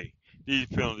like, hey, these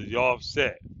penalties are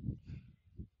offset.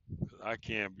 I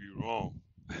can't be wrong.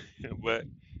 But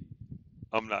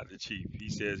I'm not the chief. He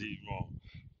says he's wrong.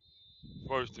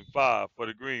 1st and 5 for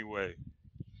the Green Wave.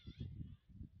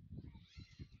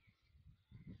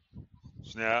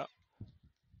 Snap.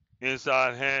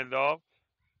 Inside handoff.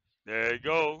 There you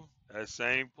go. That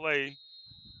same play.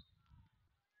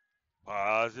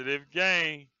 Positive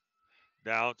gain.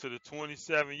 Down to the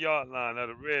 27-yard line of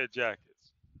the Red Jackets.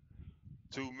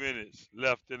 2 minutes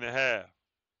left in the half.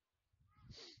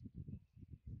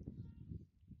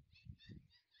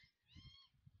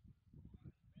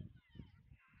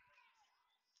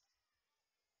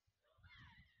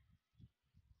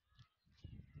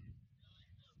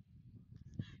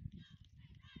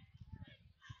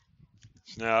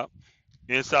 Snap.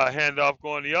 Inside handoff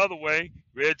going the other way.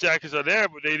 Red Jackets are there,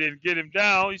 but they didn't get him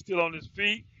down. He's still on his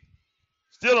feet.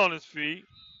 Still on his feet.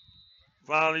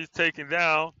 Finally, he's taken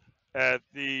down at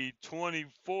the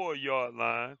 24-yard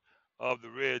line of the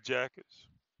Red Jackets.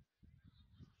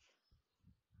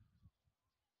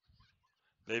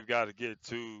 They've got to get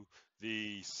to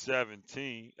the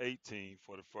 17, 18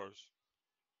 for the first.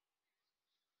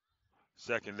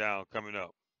 2nd down coming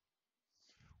up.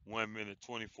 1 minute,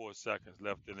 24 seconds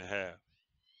left in the half.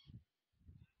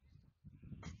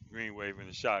 Green Wave in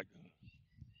the shotgun.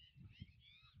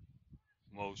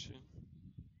 Motion.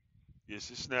 Gets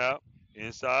the snap.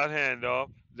 Inside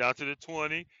handoff. Down to the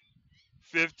 20,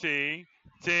 15,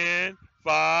 10,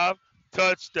 5.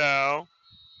 Touchdown.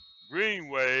 Green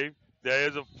Wave. There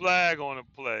is a flag on the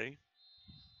play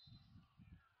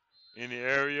in the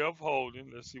area of holding.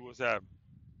 Let's see what's happening.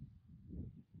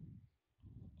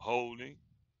 Holding.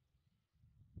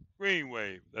 Green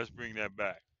Wave. Let's bring that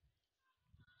back.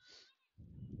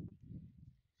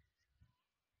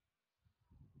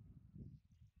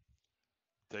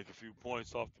 Take a few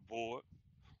points off the board.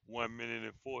 1 minute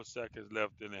and 4 seconds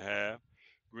left in the half.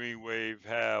 Green Wave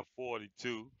have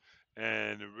 42,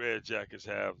 and the Red Jackets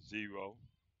have 0.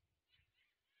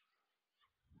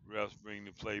 Refs bring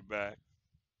the play back.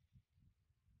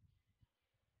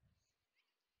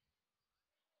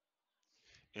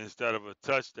 Instead of a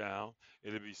touchdown,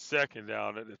 it'll be 2nd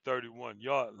down at the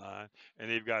 31-yard line, and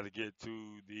they've got to get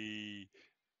to the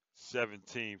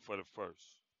 17 for the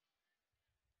first.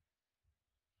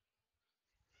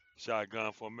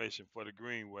 Shotgun formation for the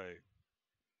Green Wave.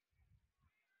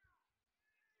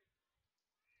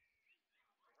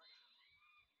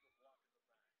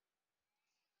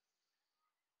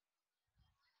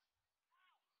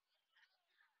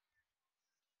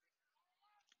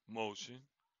 Motion.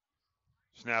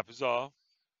 Snap is off.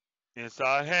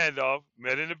 Inside handoff,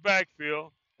 met in the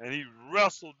backfield, and he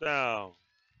wrestled down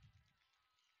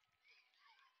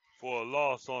for a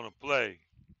loss on a play.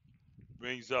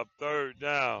 Brings up third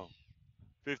down,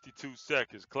 52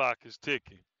 seconds. Clock is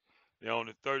ticking. They're on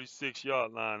the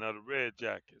 36-yard line of the Red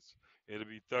Jackets. It'll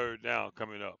be third down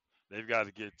coming up. They've got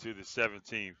to get to the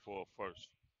 17 for a first.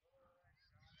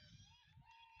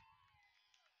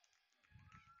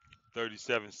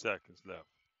 37 seconds left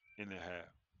in the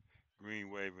half.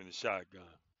 Greenwave in the shotgun.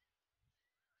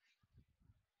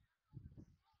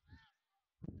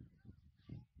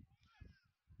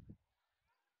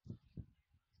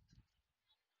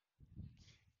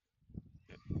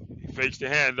 He fakes the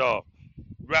handoff.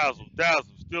 Razzle, dazzle,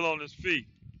 still on his feet.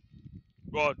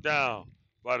 Brought down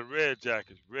by the Red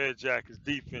Jackets. Red Jackets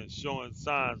defense showing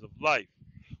signs of life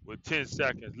with 10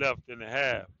 seconds left in the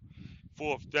half.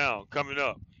 Fourth down coming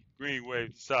up.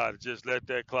 Greenwave decided to just let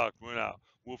that clock run out.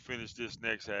 We'll finish this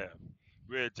next half.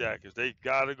 Red Jackets, they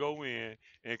got to go in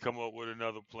and come up with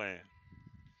another plan,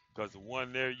 because the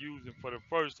one they're using for the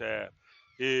first half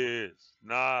is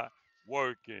not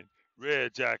working.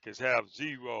 Red Jackets have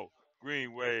 0.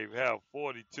 Greenwave have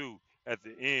 42 at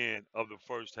the end of the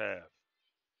first half.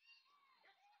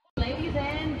 Ladies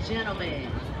and gentlemen,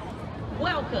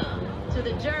 welcome to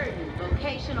the Jordan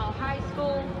Vocational High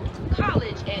School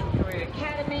College and Career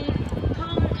Academy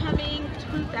Homecoming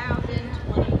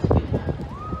 2022.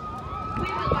 We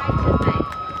would like to thank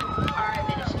our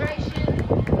administration,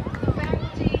 the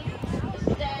faculty, the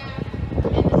staff,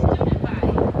 and the student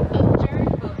body of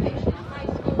Jordan Vocational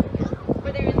High School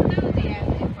for their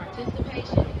enthusiastic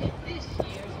participation in this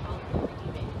year's homecoming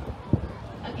event.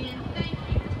 Again, thank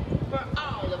you for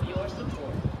all of your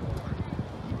support.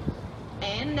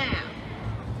 And now,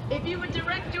 if you would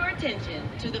direct your attention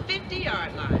to the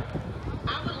 50-yard line,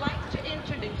 I would like to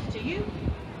introduce to you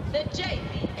the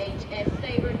JVHS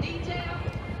Sabre Detail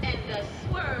and the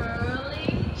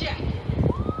Swirling Jacket.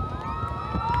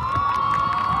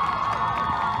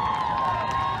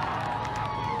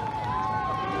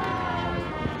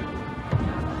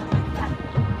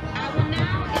 I will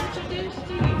now introduce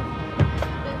to you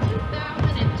the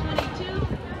 2022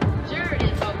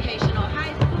 Jordan Vocational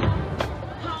High School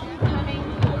Homecoming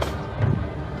Court.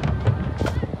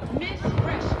 Miss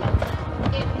Freshman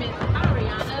is Miss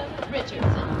Ariana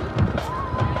Richardson.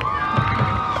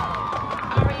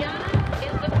 Ariana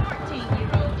is the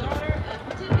 14-year-old daughter of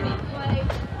Tiffany Clay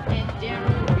and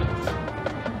Daryl Reese.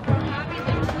 Her hobbies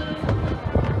include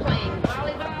playing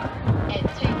volleyball and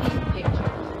taking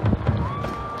pictures.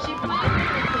 She plans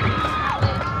to pursue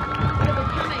college to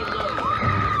become a lawyer.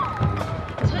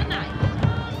 Tonight,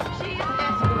 she is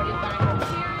escorted by her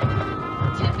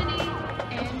parents, Tiffany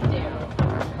and Daryl.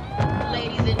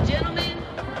 Ladies and gentlemen,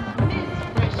 Miss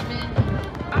Freshman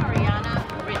Ariana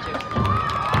Richardson.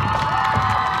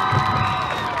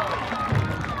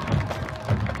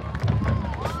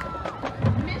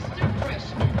 Mr.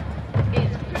 Freshman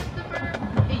is Christopher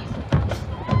Beasley.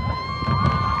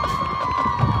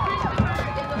 Christopher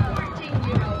is a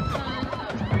 14-year-old son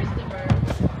of Christopher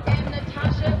and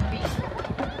Natasha Beasley.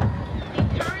 He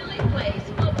currently plays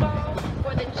football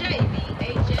for the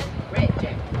JVHS Red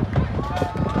Jackets.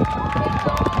 His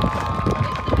goal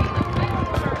is to be the best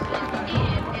person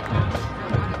in and out of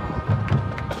school.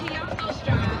 He also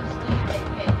strives to have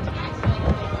a fantastic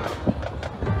family.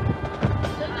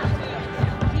 Tonight,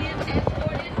 he is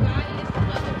escorted by his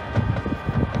mother.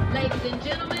 Ladies and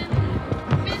gentlemen,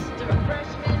 Mr.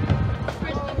 Freshman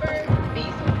Christopher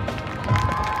Beasley.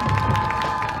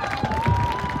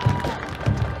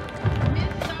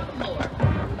 Miss Sophomore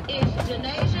is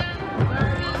Janasia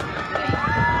Murray Banks.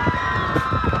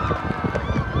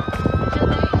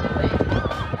 Janasia Banks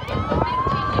is the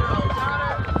 15-year-old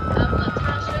daughter of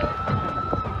Latasha.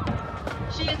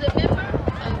 She is a member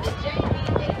of the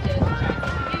JVHS track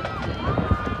and field team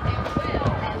as well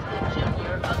as the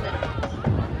Junior Olympics.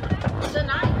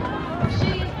 Tonight, she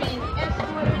is being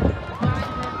escorted by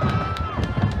her mother.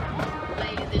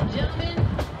 Ladies and gentlemen,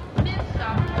 Miss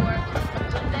Sophomore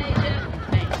Janasia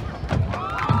Banks.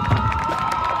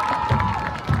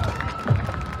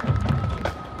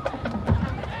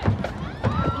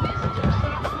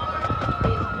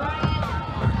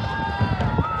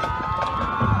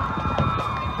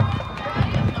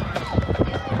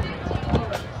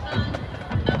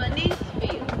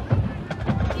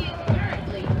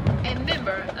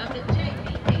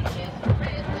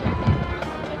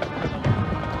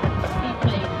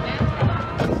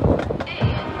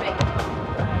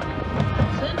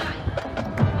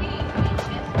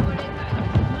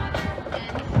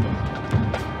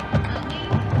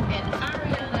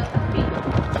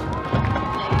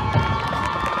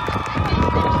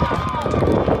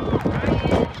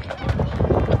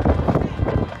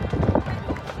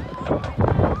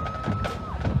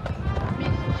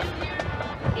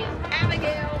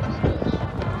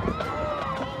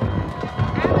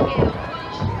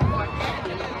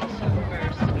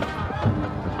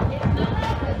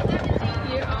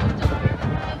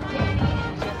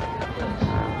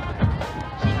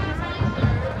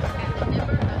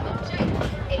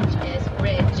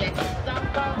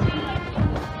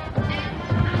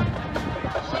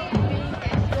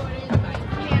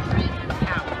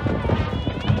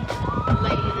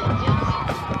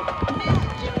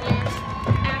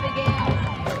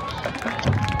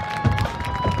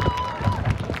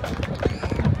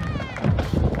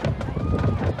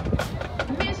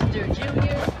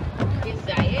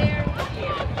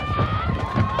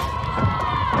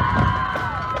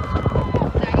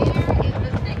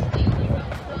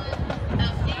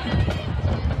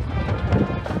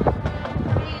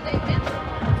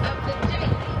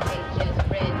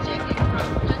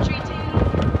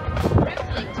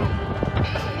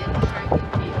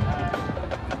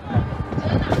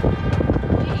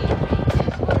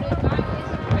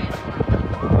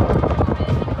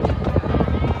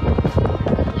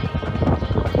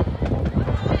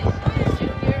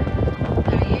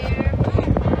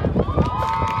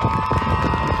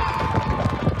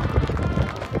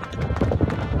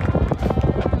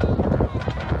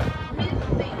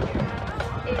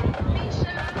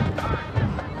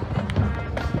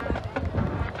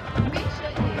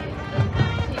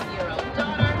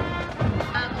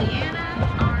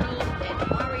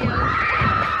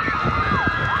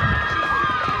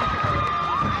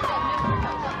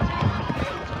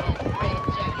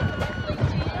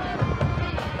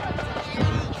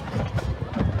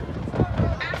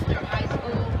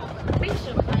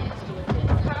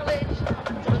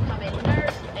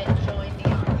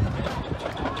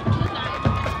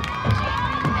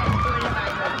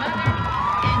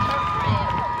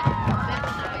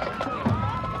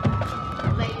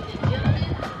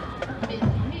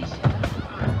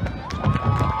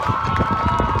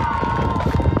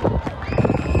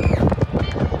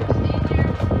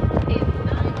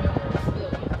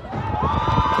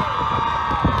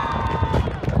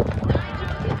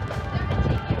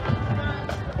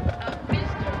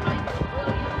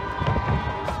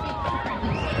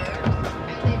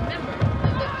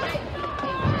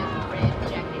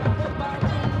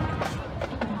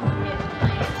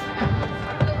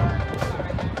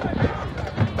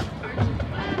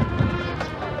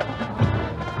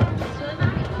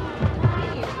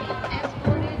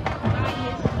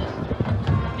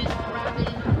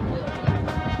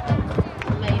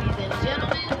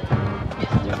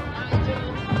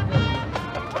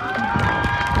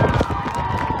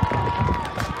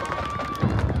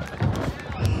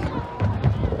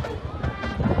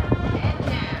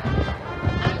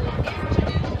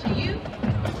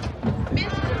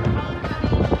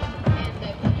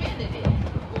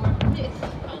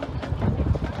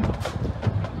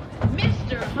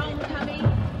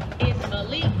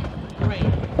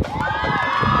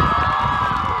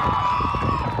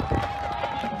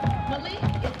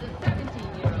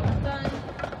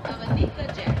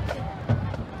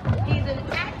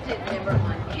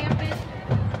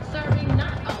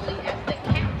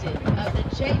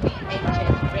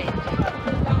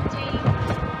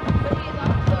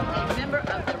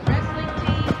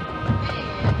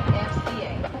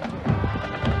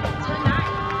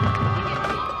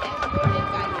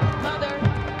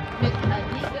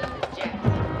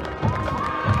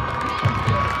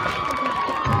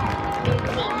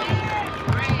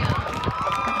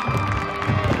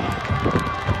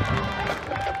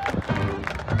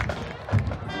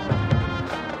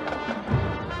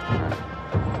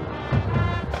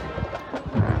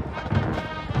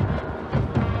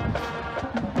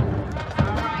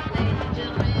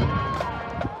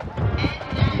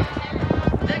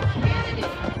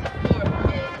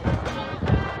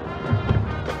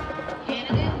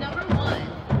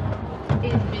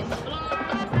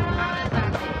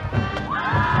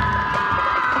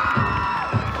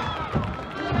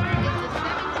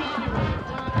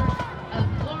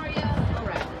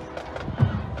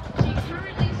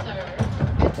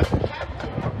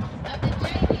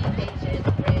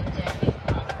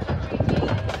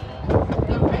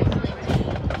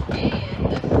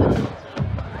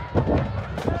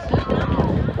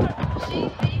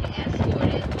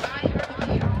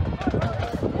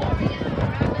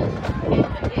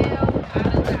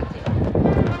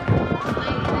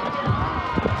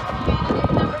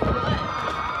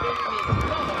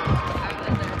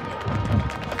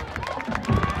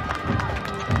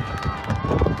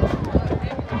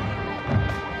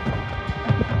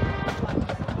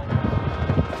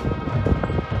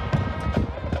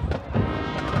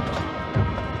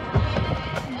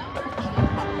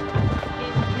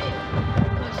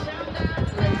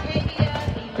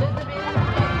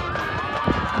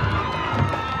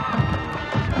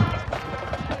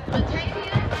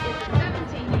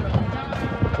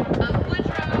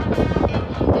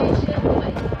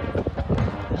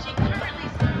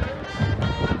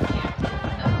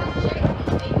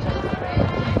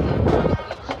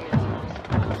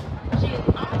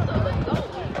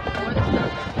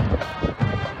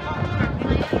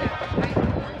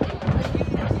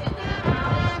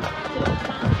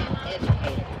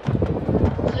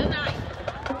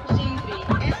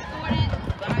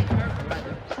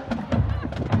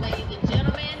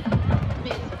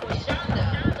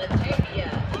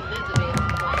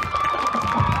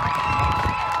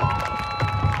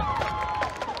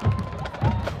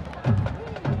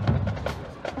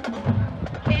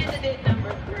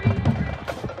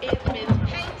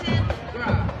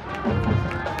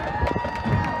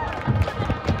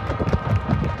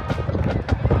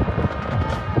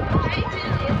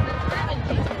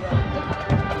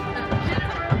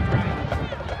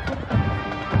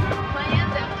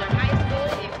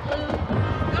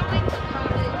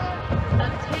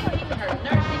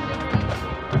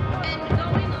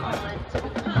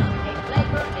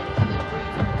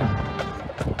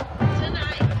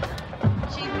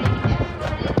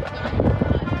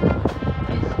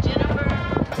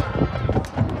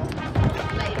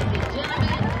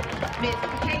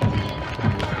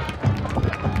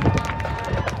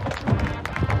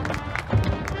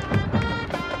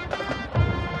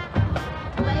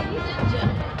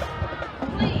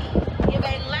 Give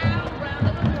a loud round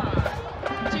of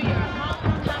applause to your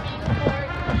homecoming court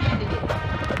candidates.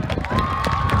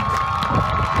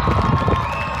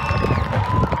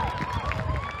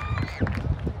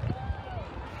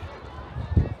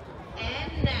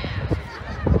 And now,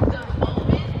 the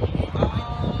moment you've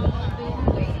all been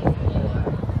waiting for.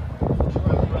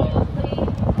 Drum roll,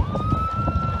 please.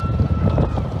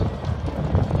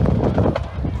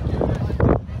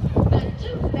 The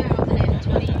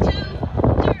 2022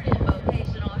 Durden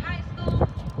Vocational High School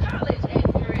College and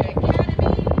Career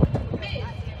Academy Miss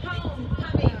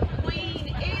Homecoming Queen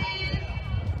is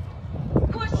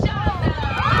Quashana.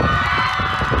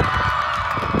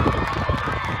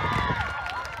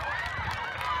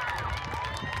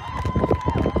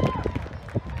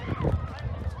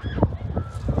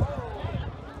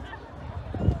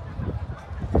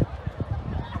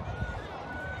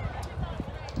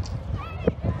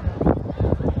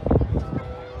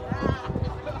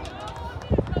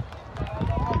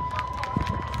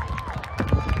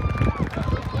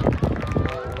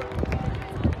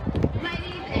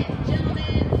 Ladies and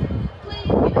gentlemen, please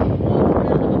give a warm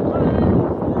round of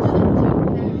applause to the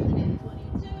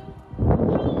 2022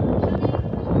 Homecoming Court.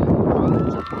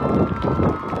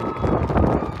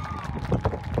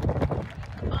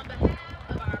 On behalf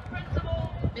of our principal,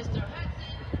 Mr.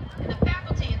 Hudson, and the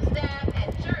faculty and staff at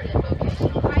Durden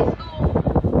Vocational High School,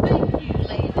 thank you,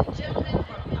 ladies and gentlemen,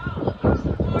 for all of your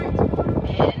support.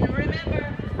 And remember,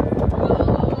 go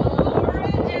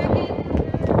Red Jackets!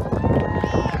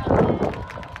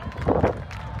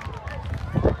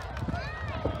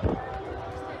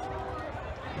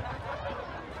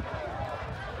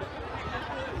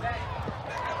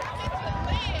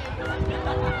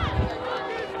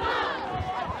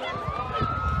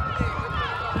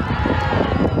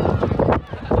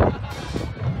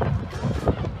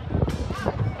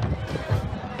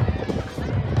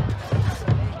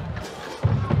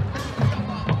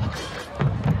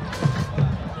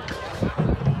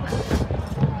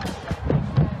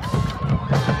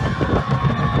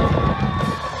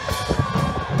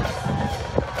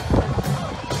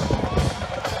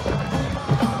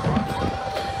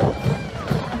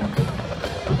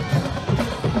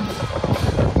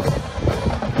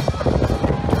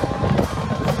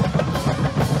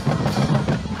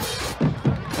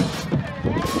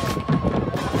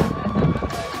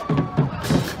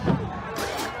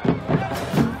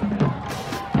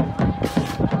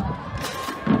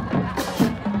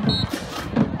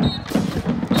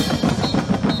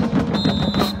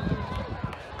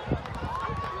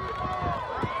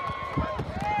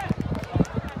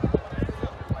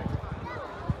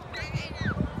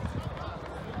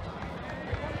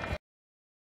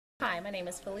 Hi, my name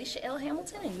is Felicia L.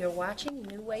 Hamilton, and you're watching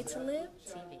New Way to Live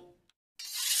TV.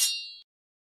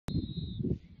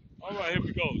 All right, here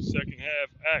we go. Second half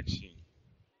action.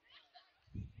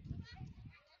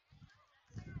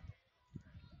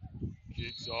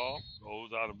 Kicks off,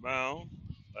 goes out of bounds.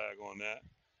 Flag on that.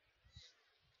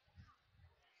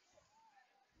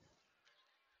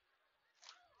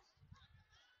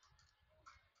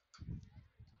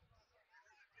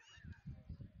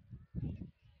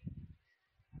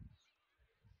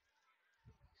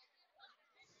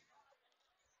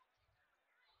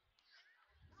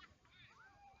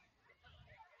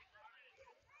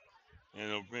 And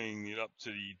it'll bring it up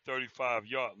to the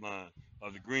 35-yard line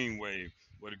of the Greenwave,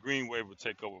 where the Greenwave will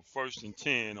take over 1st and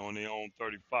 10 on their own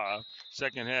 35.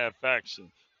 Second half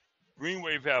action.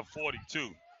 Greenwave have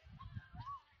 42.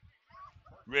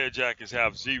 Red Jackets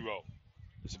have 0.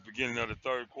 It's the beginning of the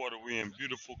third quarter. We're in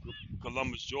beautiful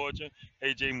Columbus, Georgia,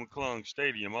 A.J. McClung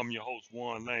Stadium. I'm your host,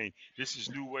 Warren Lane. This is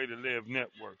New Way to Live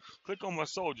Network. Click on my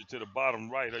soldier to the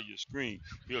bottom right of your screen.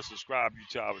 He'll subscribe you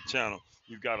to our channel.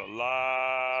 We've got a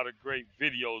lot of great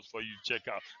videos for you to check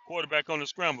out. Quarterback on the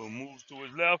scramble, moves to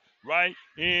his left, right,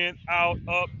 in, out,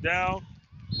 up, down.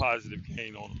 Positive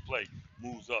gain on the play.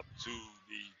 Moves up to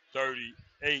the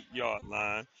 38-yard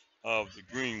line of the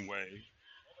Greenwave.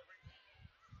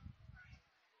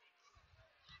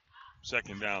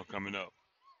 Second down coming up.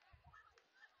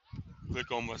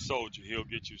 Click on my soldier. He'll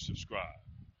get you subscribed.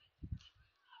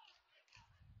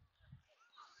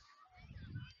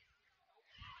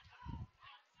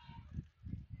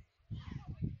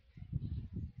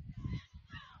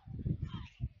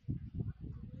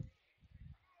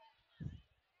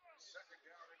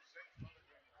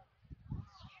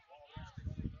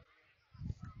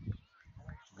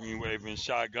 Greenwave in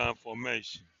shotgun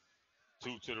formation.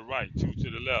 2 to the right, 2 to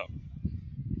the left.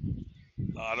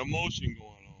 A lot of motion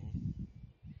going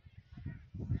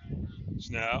on.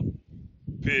 Snap,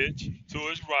 pitch to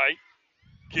his right.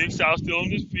 Kicks out, still on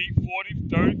his feet. 40,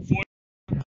 30, 40.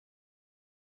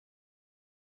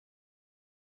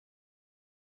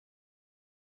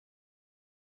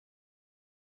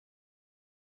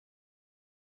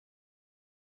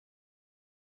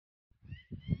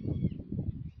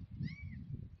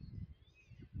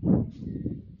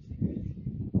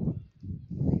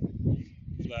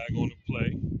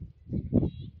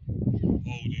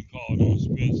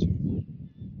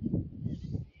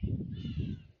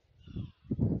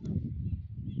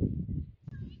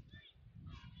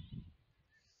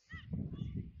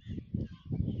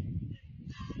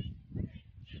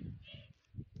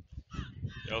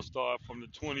 They'll start from the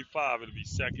 25. It'll be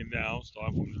second down,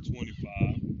 starting from the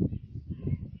 25.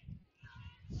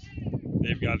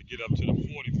 They've got to get up to the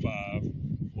 45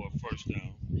 for a first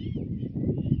down.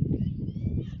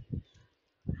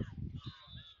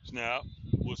 Snap,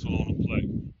 whistle on the play.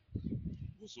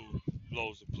 Whistle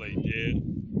blows the play dead.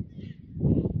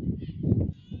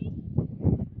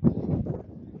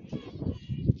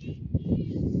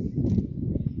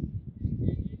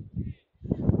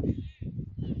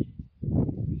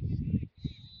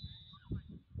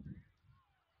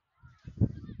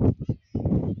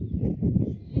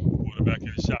 Quarterback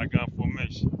in the shotgun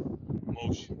formation.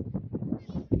 Motion.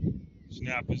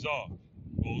 Snap is off.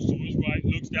 Goes to his right,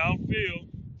 looks downfield,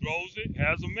 throws it,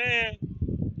 has a man.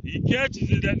 He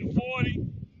catches it at the 40.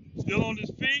 Still on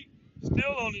his feet.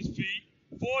 Still on his feet.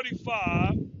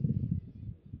 45.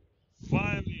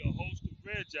 Finally, a host of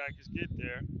Red Jackets get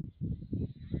there.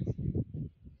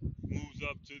 Moves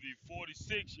up to the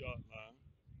 46-yard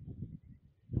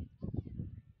line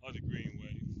of the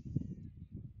Greenwave.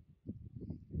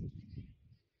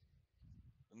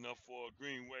 Enough for a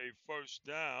Greenwave first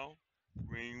down.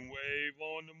 Greenwave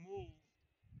on the move.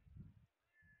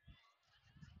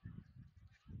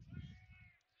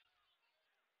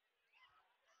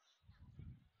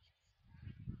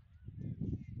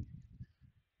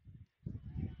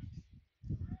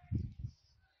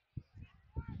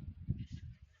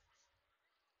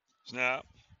 Snap.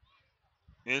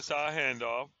 Inside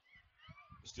handoff.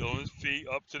 Still on his feet.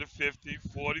 Up to the 50.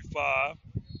 45.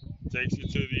 Takes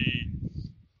it to the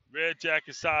Red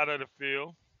Jacket side of the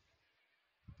field.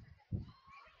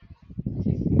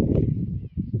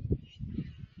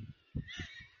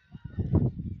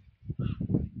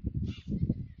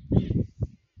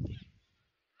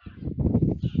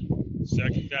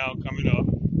 Second down coming up.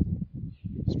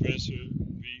 Spencer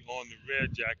be on the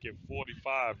Red Jacket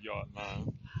 45-yard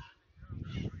line.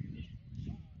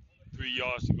 3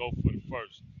 yards to go for the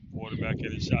first. Quarterback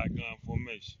in the shotgun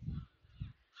formation.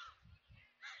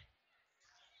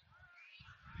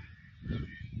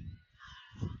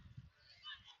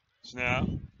 Snap.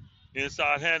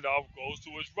 Inside handoff goes to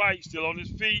his right, still on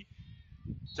his feet.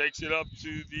 Takes it up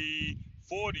to the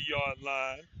 40-yard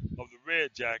line of the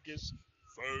Red Jackets.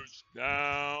 First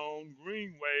down,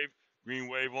 Greenwave.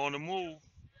 Greenwave on the move.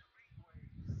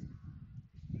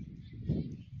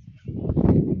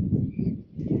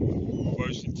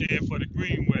 First and 10 for the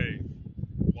Greenwave.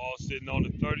 Ball sitting on the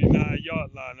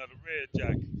 39-yard line of the Red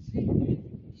Jackets.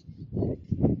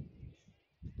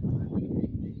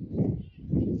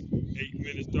 8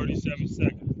 minutes, 37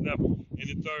 seconds left in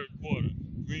the third quarter.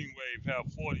 Greenwave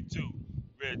have 42.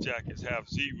 Red Jackets have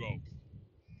 0.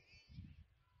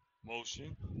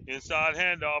 Motion. Inside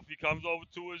handoff. He comes over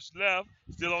to his left.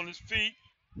 Still on his feet.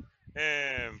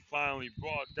 And finally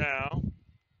brought down.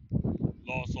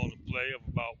 Loss on the play of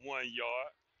about 1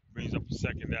 yard. Brings up a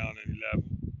second down and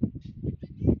 11.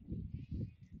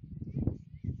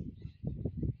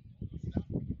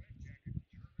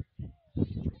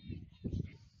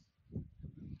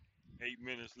 Eight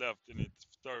minutes left in the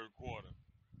third quarter.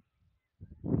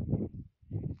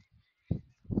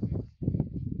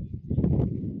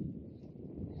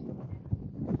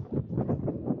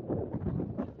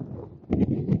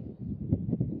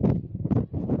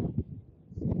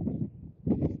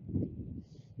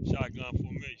 Shotgun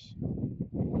formation.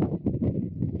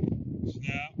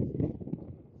 Snap.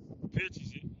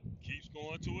 Pitches it. Keeps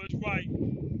going to his right.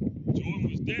 Jordan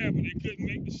was there, but they couldn't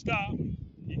make the stop.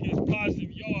 He gets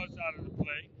positive yards out of the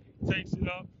play. Takes it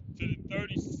up to the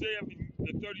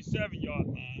 37-yard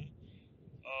line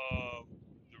of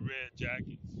the Red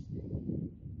Jackets.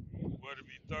 Where to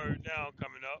be third down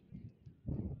coming up.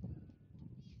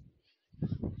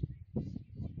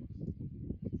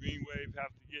 Greenwave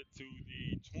have to get to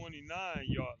the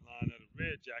 29-yard line of the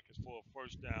Red Jackets for a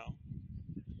first down.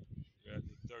 We're at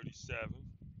the 37.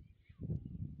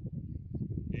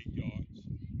 8 yards.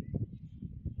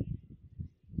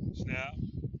 Snap.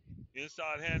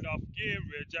 Inside handoff again.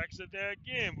 Red Jackets are there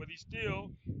again, but he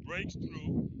still breaks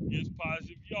through, gets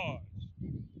positive yards.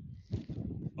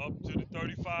 Up to the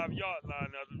 35-yard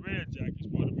line of the Red Jackets,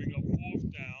 going to bring up fourth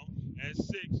down and 6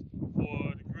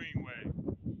 for the Greenwave.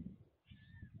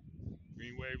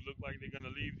 Greenwave look like they're going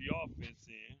to leave the offense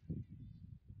in.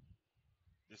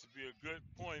 This would be a good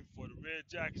point for the Red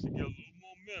Jackets to get a little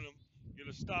momentum, get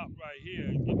a stop right here,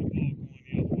 and get the ball going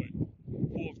the other way.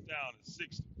 Fourth down and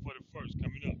 6 for the first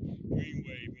coming up.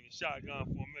 Greenwave in the shotgun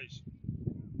formation.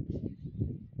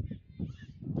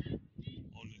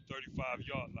 On the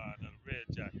 35-yard line of the Red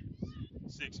Jackets.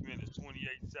 6 minutes,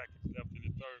 28 seconds left in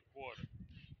the third quarter.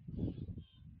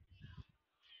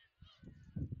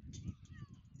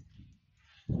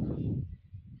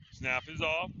 Snap is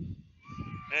off.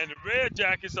 And the Red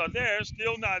Jackets are there,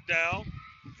 still not down.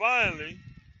 Finally,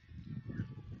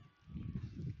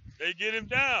 they get him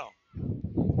down.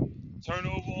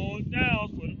 Turnover on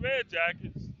downs for the Red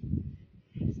Jackets.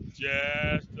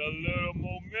 Just a little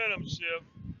momentum shift.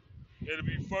 It'll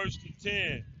be 1st and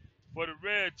 10 for the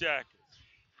Red Jackets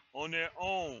on their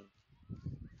own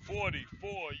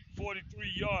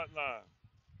 43-yard line.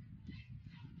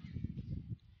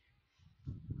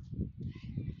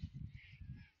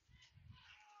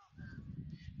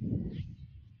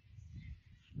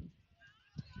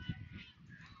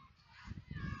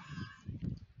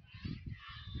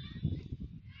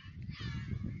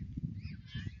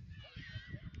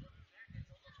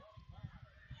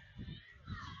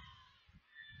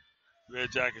 Red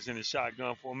Jackets in the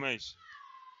shotgun formation.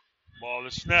 Ball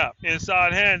is snapped.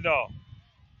 Inside handoff.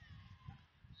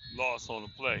 Loss on the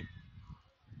play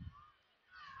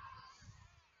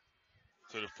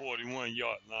to the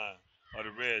 41-yard line of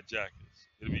the Red Jackets.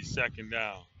 It'll be 2nd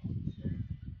down.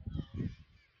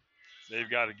 They've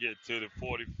got to get to the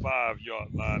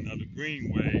 45-yard line of the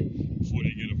Greenwave before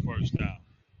they get a 1st down.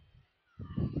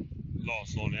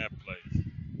 Loss on that play.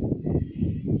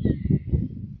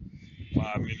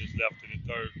 5 minutes left in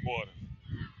the 3rd quarter.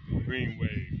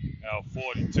 Greenwave have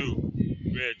 42.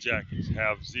 Red Jackets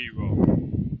have 0.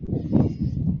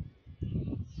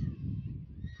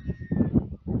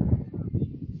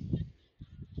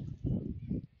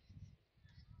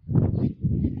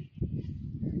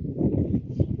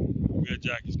 Red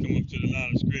Jackets come up to the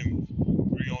line of scrimmage.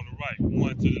 3 on the right,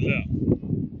 1 to the left.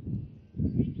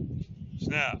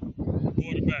 Snap.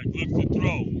 Quarterback looks to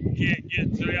throw. Can't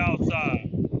get to the outside.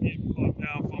 Getting caught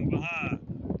down from behind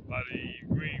by the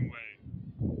Greenwave.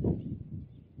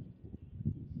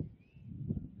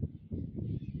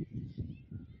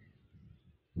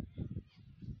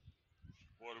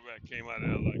 Quarterback came out of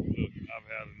there like, look, I've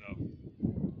had enough.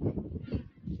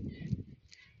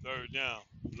 3rd down.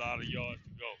 A lot of yards to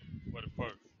go for the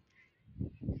 1st.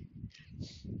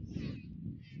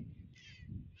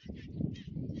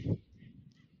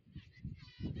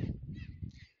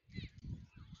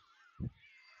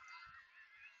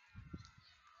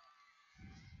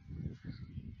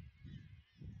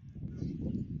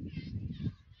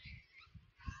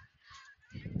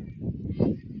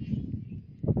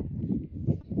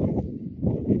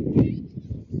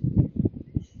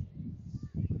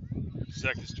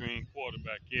 Second string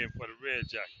quarterback in for the Red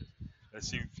Jackets. Let's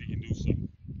see if he can do something.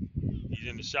 He's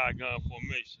in the shotgun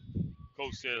formation.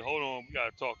 Coach said, hold on, we got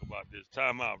to talk about this.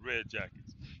 Timeout, Red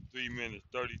Jackets. 3 minutes,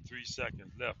 33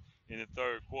 seconds left in the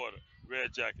 3rd quarter.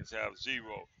 Red Jackets have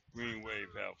 0. Greenwave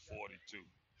have 42.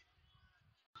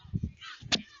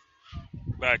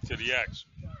 Back to the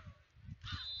action.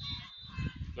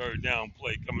 3rd down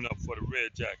play coming up for the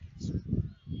Red Jackets.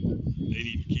 They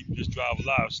need to keep this drive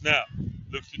alive. Snap.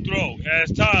 Looks to throw.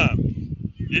 Has time.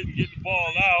 Didn't get the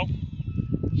ball out.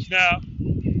 Snap.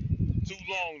 Too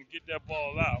long to get that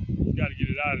ball out. You got to get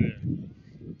it out of there.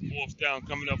 4th down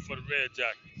coming up for the Red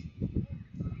Jackets.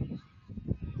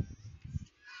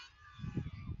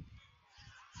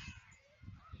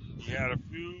 He had a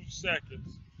few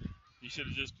seconds. He should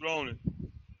have just thrown it.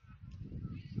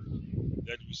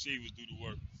 Let the receivers do the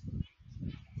work.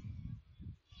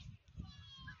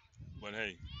 But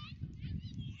hey,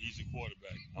 he's a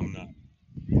quarterback. I'm not.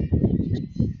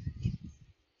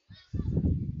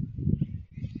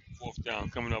 4th down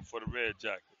coming up for the Red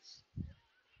Jackets.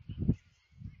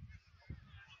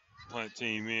 Punt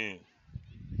team in.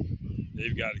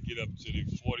 They've got to get up to the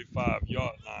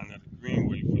 45-yard line of the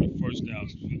Greenway for the 1st down.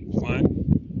 Punt.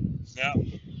 Snap.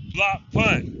 Block.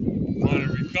 Punt.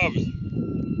 Punter recovers it.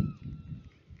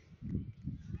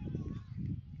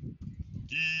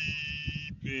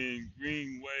 Deep in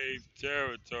Greenwave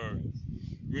territory.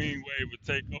 Greenwave will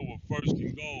take over 1st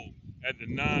and goal at the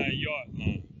 9-yard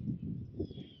line.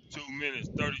 2 minutes,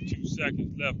 32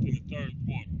 seconds left in the 3rd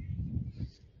quarter.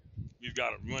 We've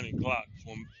got a running clock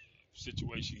from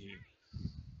situation here.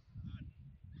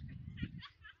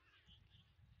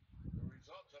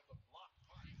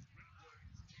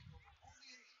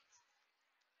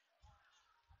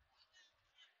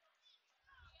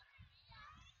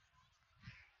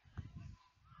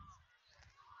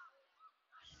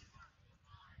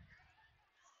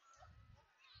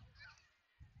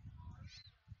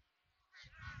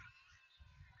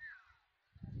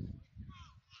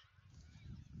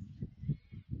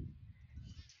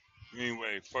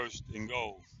 Greenwave 1st and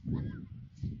goal.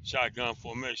 Shotgun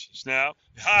formation. Snap.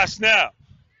 High snap.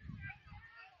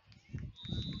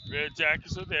 Red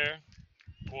Jackets are there.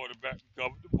 Quarterback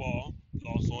recovered the ball.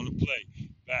 Loss on the play.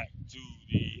 Back to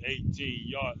the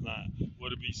 18-yard line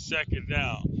Would it be second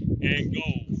down and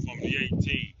goal from the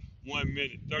 18? 1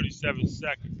 minute, 37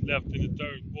 seconds left in the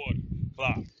third quarter.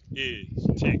 Clock is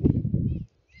ticking.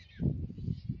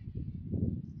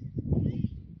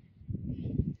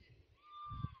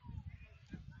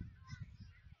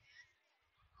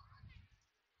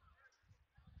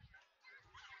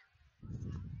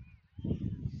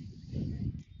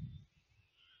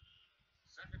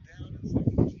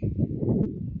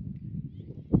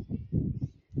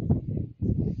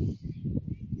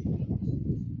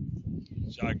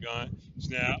 Shotgun,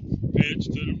 snap, pitch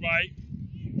to the right.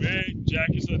 Red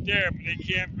Jackets are there, but they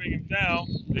can't bring him down.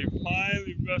 They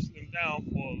finally wrestle him down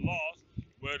for a loss,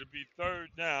 where to be third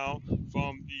down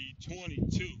from the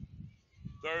 22.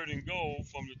 Third and goal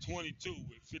from the 22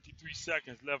 with 53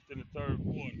 seconds left in the third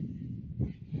quarter.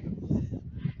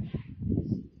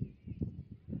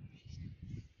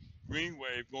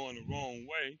 Greenwave going the wrong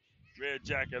way. Red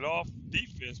Jacket off.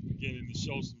 Defense beginning to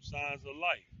show some signs of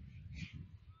life.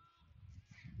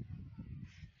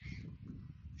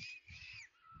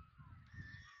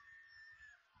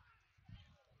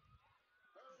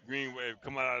 Greenwave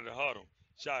coming out of the huddle.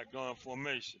 Shotgun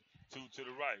formation. Two to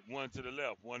the right, one to the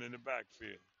left, one in the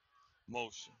backfield.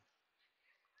 Motion.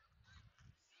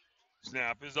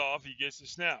 Snap is off. He gets the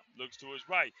snap. Looks to his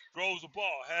right. Throws the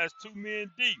ball. Has two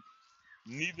men deep.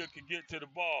 Neither can get to the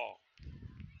ball.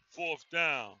 Fourth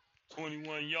down.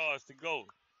 21 yards to go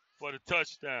for the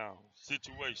touchdown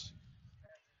situation.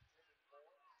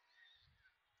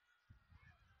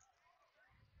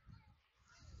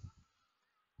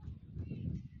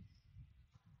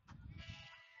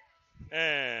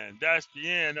 And that's the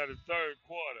end of the third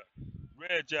quarter.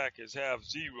 Red Jackets have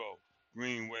 0.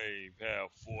 Green Wave have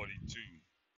 42.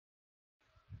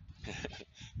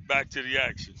 Back to the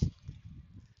action.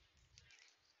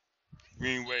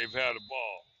 Green Wave had the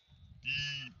ball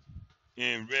deep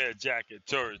in Red Jacket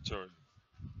territory.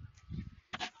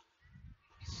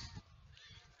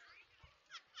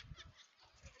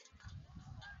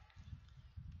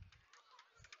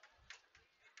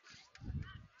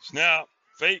 Snap,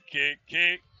 fake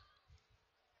kick.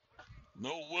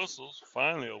 No whistles.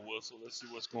 Finally a whistle. Let's see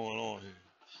what's going on here.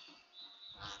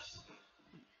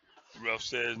 Ref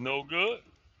says no good.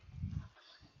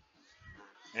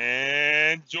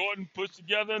 And Jordan puts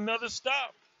together another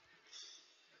stop.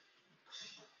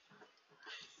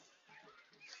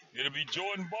 It'll be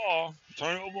Jordan ball.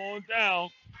 Turnover on down.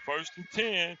 First and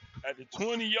 10 at the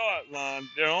 20-yard line.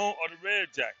 They're on or the Red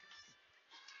Jackets.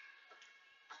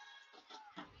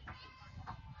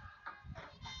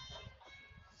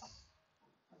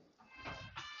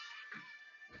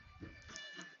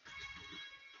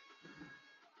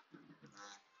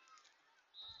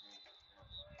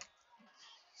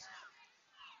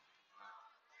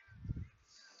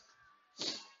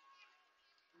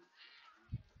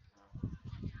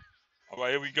 All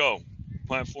right, here we go.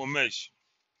 Punt formation.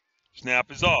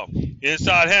 Snap is off.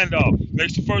 Inside handoff.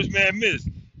 Makes the first man miss.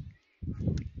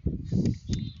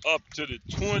 Up to the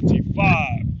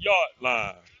 25-yard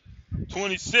line.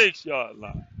 26-yard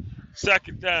line.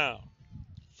 Second down.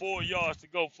 4 yards to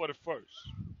go for the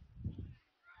first.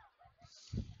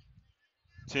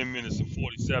 10 minutes and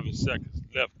 47 seconds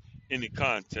left in the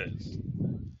contest.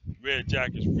 Red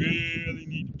Jackets really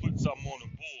need to put something on the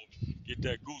board. Get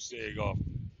that goose egg off.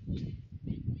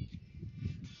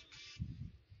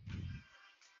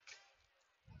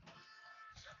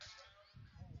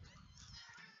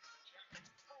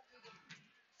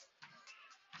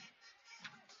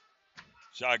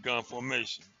 Shotgun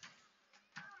formation.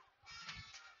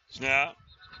 Snap.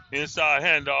 Inside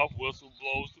handoff. Whistle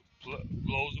blows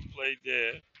the play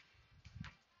there.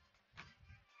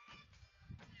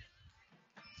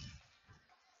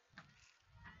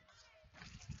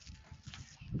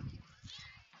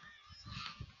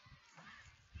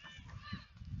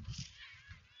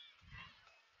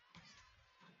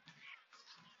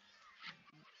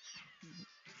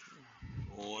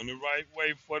 Going the right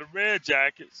way for the Red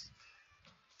Jackets.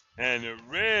 And the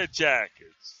Red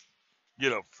Jackets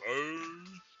get a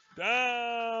first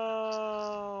down.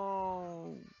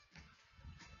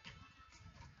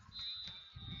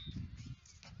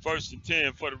 First and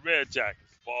 10 for the Red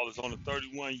Jackets. Ball is on the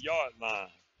 31-yard line.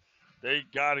 They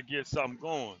got to get something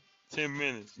going. 10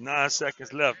 minutes, 9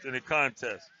 seconds left in the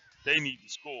contest. They need to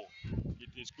score.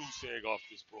 Get this goose egg off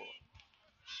this board.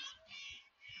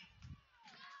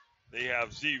 They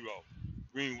have 0.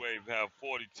 Green Wave have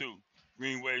 42.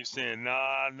 Green Wave saying,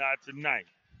 nah, not tonight.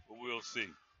 But we'll see.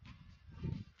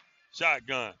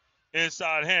 Shotgun.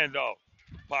 Inside handoff.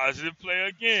 Positive play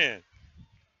again.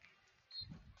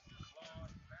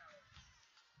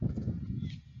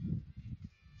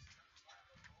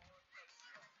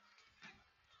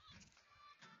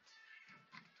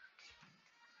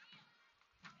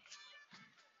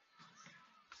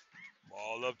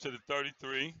 Ball up to the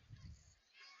 33.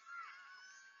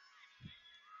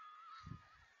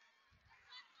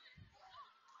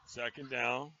 Second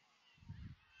down.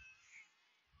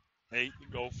 8 to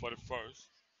go for the first.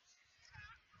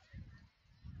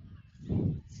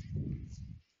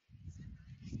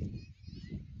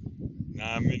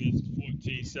 9 minutes,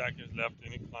 14 seconds left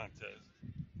in the contest.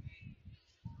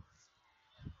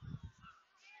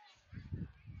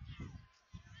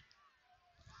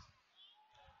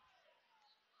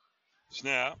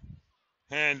 Snap.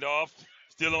 Handoff.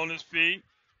 Still on his feet.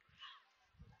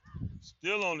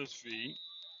 Still on his feet.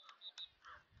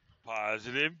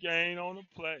 Positive gain on the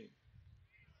play.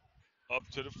 Up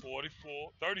to the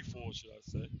 44, 34, should I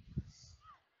say.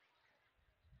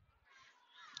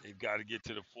 They've got to get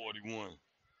to the 41.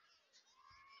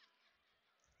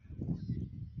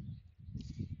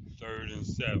 3rd and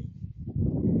 7.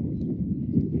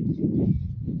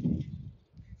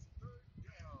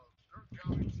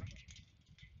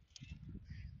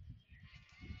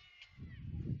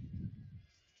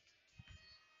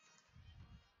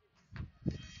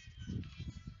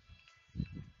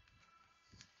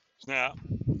 Snap.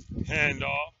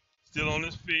 Handoff. Still on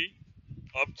his feet.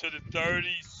 Up to the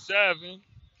 37.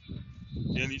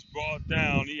 Then he's brought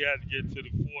down. He had to get to the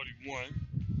 41.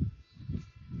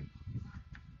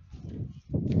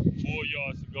 4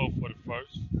 yards to go for the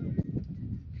first.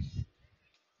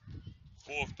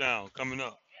 4th down coming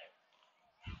up.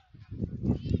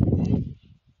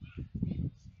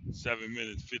 7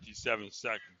 minutes, 57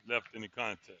 seconds left in the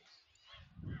contest.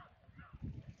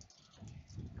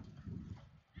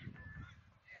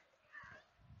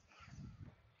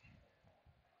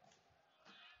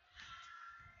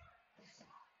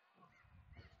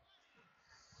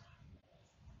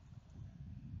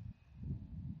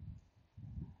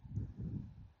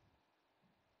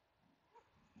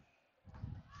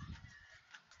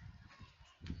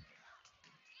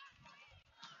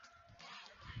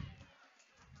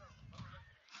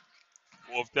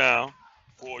 Fourth down,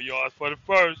 4 yards for the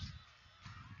first.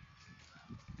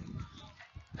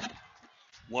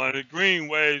 One of the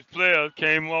Greenwave players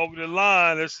came over the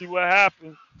line. Let's see what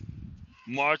happens.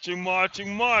 Marching,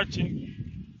 marching, marching.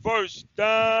 First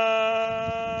down,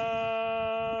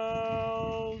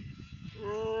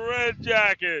 Red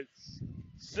Jackets.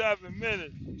 7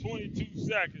 minutes, 22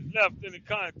 seconds left in the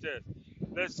contest.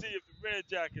 Let's see if the Red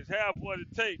Jackets have what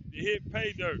it takes to hit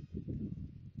pay dirt.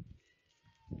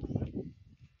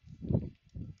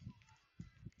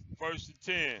 First and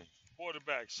 10,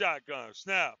 quarterback, shotgun,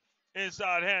 snap,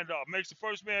 inside handoff, makes the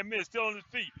first man miss, still on his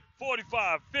feet,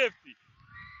 45, 50.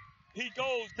 He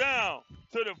goes down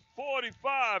to the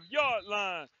 45-yard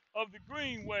line of the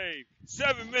Greenwave.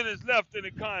 7 minutes left in the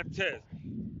contest.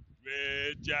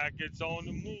 Red Jackets on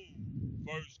the move.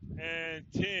 First and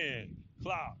 10.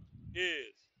 Clock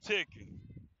is ticking.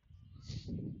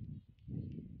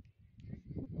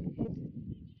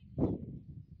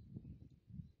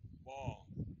 Ball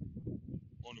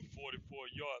on the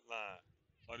 44-yard line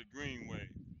of the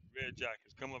Greenwave. Red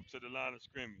Jackets come up to the line of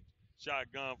scrimmage.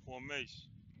 Shotgun formation.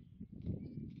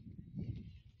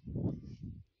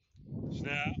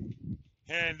 Snap.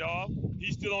 Handoff.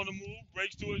 He's still on the move.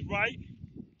 Breaks to his right.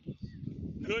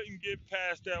 Couldn't get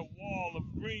past that wall of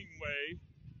Greenwave.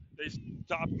 They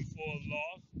stopped him for a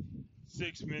loss.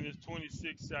 6 minutes,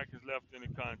 26 seconds left in the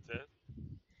contest.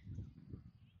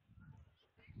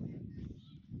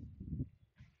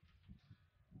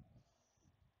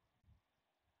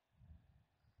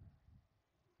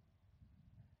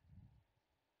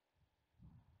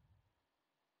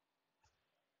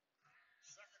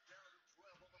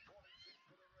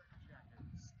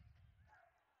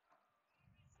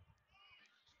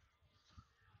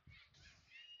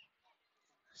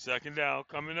 Second down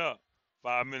coming up.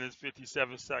 5 minutes,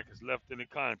 57 seconds left in the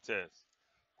contest.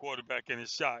 Quarterback in his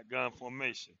shotgun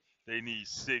formation. They need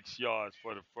 6 yards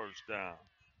for the first down.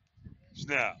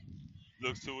 Snap.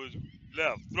 Looks to his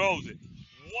left. Throws it.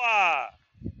 Wide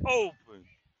open.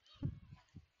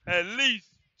 At least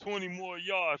 20 more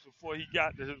yards before he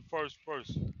got to the first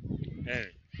person. And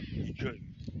he couldn't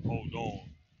hold on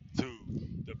to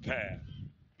the pass.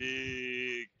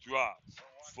 Big drop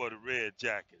for the Red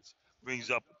Jackets.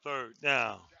 Brings up a 3rd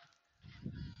down.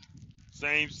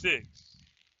 Same 6.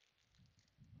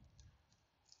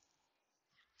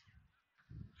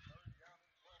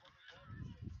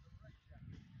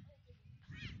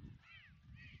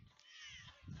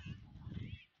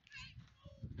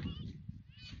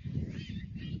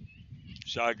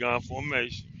 Shotgun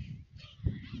formation.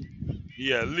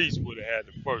 He at least would have had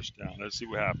the first down. Let's see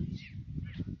what happens.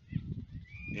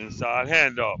 Inside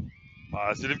handoff.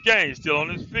 Positive gain. Still on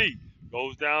his feet.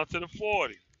 Goes down to the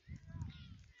 40.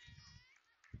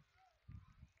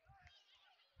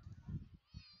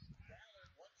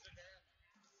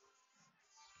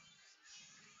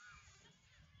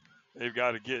 They've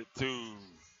got to get to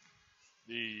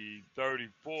the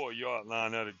 34-yard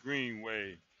line of the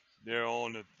Greenway. They're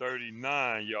on the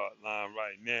 39-yard line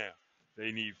right now.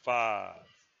 They need 5.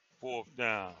 4th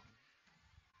down.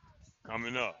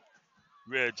 Coming up.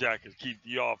 Red Jackets keep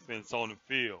the offense on the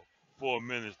field. 4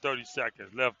 minutes, 30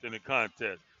 seconds left in the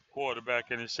contest.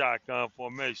 Quarterback in the shotgun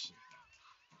formation.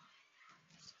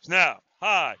 Snap,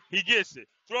 high, he gets it,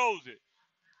 throws it.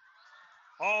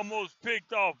 Almost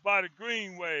picked off by the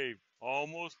Green Wave.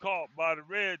 Almost caught by the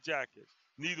Red Jackets.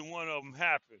 Neither one of them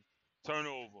happened.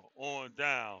 Turnover on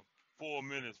down. 4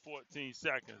 minutes, 14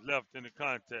 seconds left in the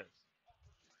contest.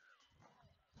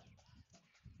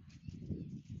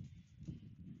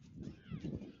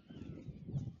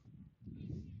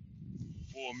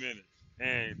 Four minutes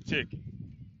and ticking.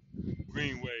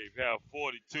 Green Wave have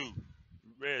 42.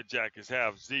 Red Jackets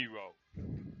have 0.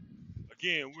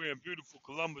 Again, we're in beautiful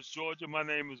Columbus, Georgia. My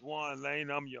name is Juan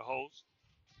Lane. I'm your host.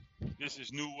 This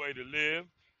is New Way to Live.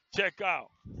 Check out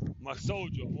my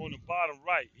soldier on the bottom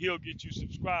right. He'll get you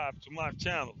subscribed to my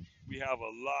channel. We have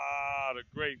a lot of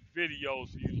great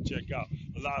videos for you to check out.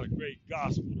 A lot of great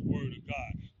gospel, the word of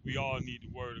God. We all need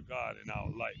the word of God in our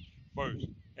life.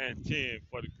 1st and 10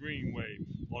 for the Green Wave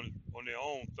on their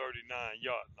own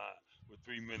 39-yard line with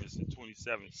 3 minutes and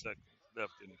 27 seconds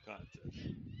left in the contest.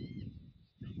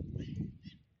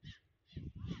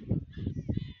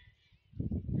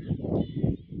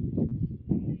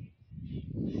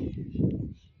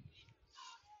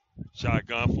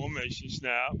 Shotgun formation,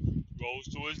 snap, rolls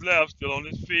to his left, still on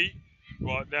his feet,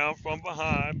 brought down from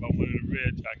behind by one of the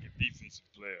Red Jacket defensive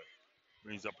players.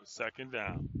 Brings up a 2nd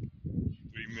down.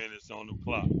 3 minutes on the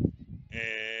clock.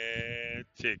 And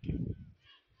ticking.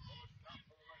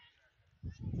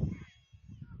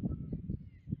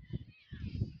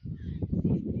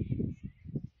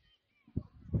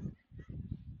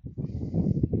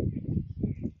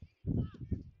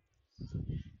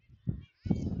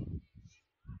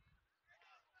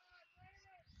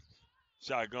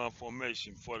 Shotgun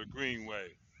formation for the Green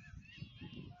Wave.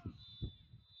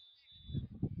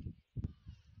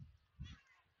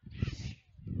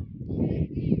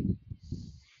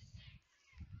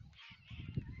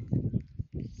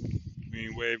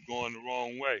 Green Wave going the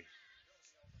wrong way.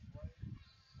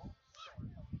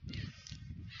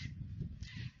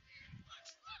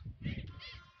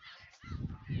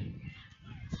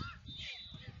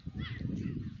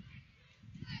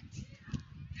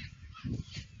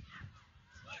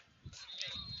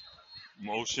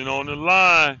 Motion on the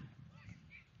line.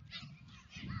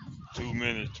 2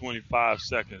 minutes, 25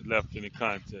 seconds left in the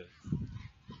contest.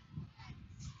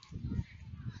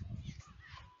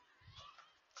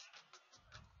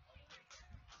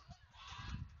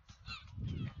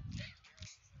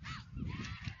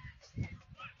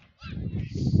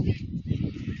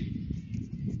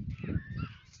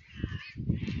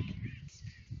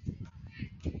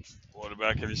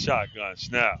 Quarterback in the shotgun,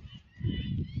 snap.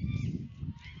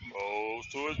 Rolls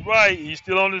to his right. He's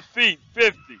still on his feet.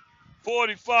 50,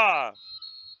 45.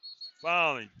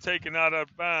 Finally taken out of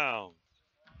bounds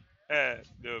at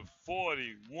the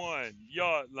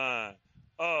 41-yard line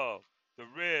of the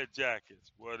Red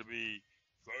Jackets. Will it be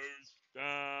 1st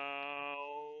down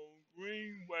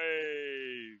Green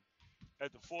Wave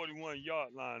at the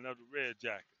 41-yard line of the Red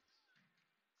Jackets.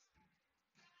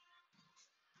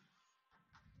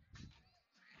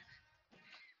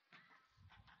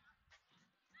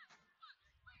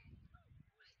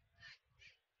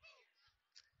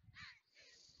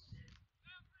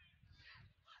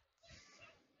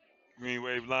 Green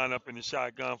Wave line up in the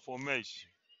shotgun formation.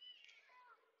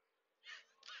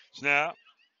 Snap.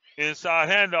 Inside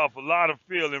handoff, a lot of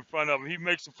field in front of him. He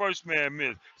makes the first man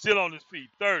miss. Still on his feet.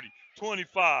 30,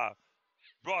 25.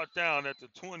 Brought down at the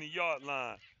 20-yard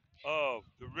line of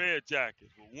the Red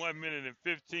Jackets with 1 minute and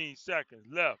 15 seconds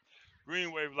left.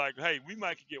 Green Wave like, hey, we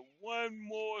might could get one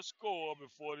more score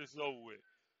before this is over with.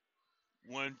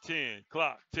 1:10,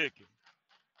 clock ticking.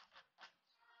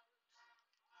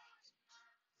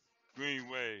 Green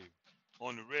Wave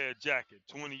on the Red Jacket,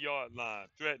 20-yard line,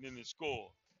 threatening to score.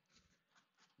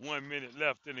 1 minute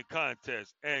left in the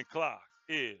contest, and clock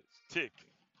is ticking.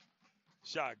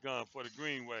 Shotgun for the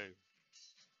Green Wave.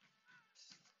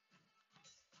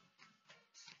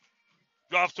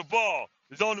 Drops the ball.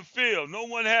 It's on the field. No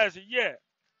one has it yet.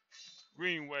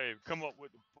 Green Wave come up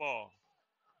with the ball.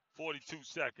 42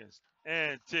 seconds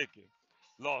and ticking.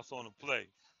 Loss on the play.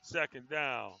 2nd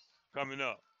down coming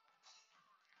up.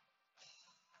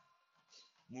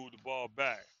 Move the ball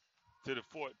back to the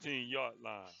 14-yard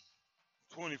line.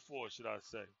 24, should I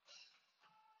say.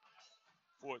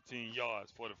 14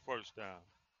 yards for the 1st down.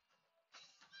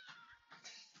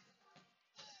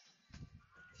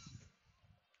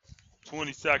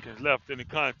 20 seconds left in the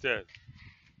contest.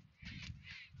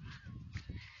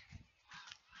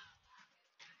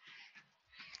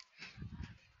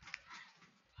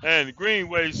 And the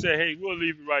Greenwave said, hey, we'll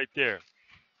leave it right there.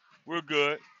 We're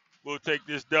good. We'll take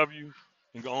this W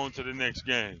and go on to the next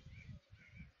game.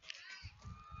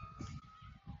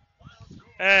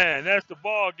 And that's the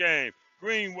ball game.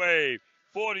 Greenwave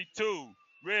 42,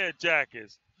 Red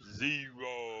Jackets 0.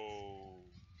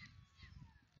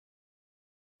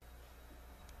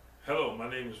 Hello, my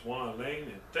name is Juan Lane,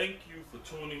 and thank you for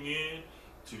tuning in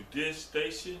to this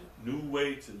station, New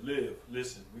Way to Live.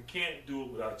 Listen, we can't do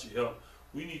it without your help.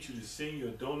 We need you to send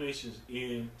your donations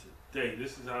in today.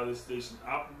 This is how this station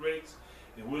operates,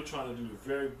 and we're trying to do the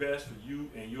very best for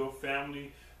you and your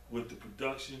family with the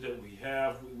production that we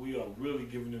have. We are really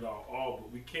giving it our all,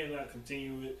 but we cannot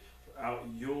continue it without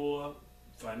your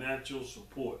financial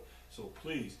support. So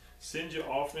please send your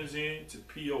offerings in to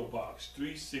P.O. Box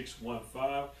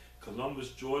 3615, Columbus,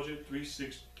 Georgia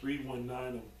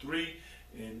 3631903,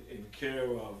 in care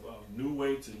of New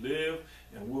Way to Live,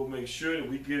 and we'll make sure that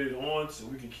we get it on so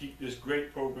we can keep this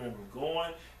great program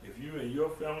going. If you and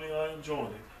your family are enjoying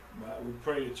it, we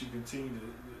pray that you continue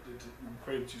we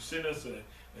pray that you send us a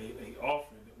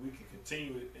offering that we can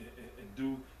continue it and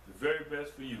do the very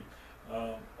best for you.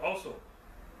 Also,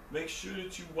 make sure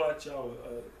that you watch our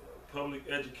public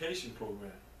education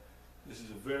program. This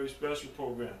is a very special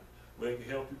program where it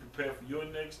can help you prepare for your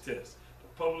next test. The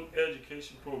public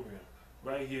education program,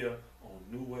 right here on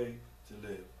New Way to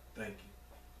Live. Thank you.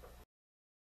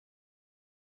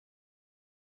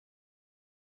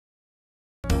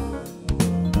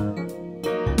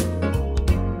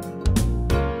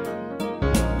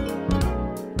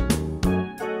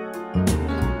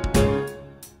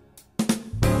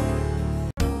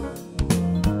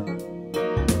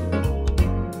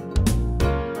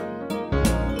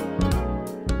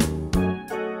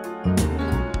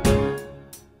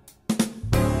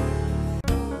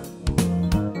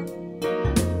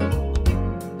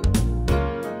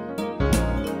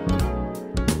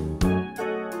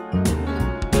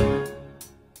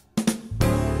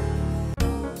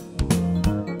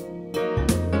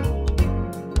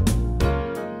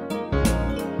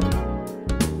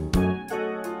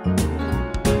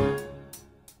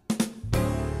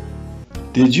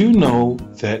 Did you know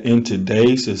that in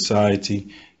today's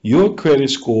society, your credit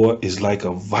score is like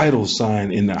a vital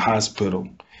sign in the hospital?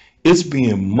 It's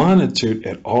being monitored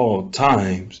at all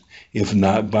times. If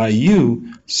not by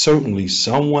you, certainly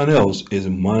someone else is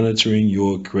monitoring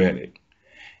your credit.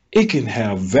 It can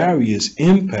have various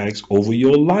impacts over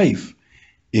your life.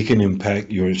 It can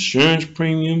impact your insurance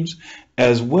premiums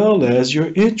as well as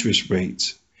your interest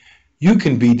rates. You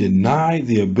can be denied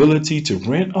the ability to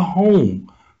rent a home,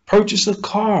 purchase a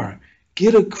car,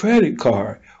 get a credit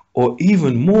card, or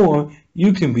even more,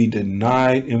 you can be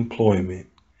denied employment.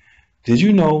 Did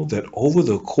you know that over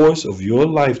the course of your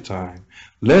lifetime,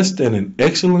 less than an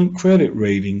excellent credit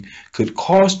rating could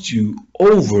cost you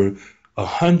over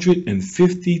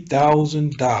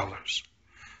 $150,000?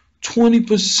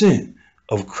 20%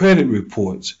 of credit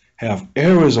reports have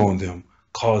errors on them,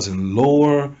 causing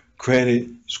lower credit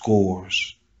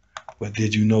scores. But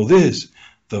did you know this?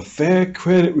 The Fair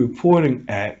Credit Reporting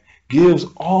Act gives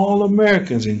all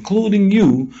Americans, including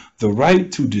you, the right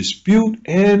to dispute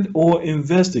and or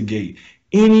investigate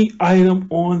any item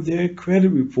on their credit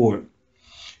report.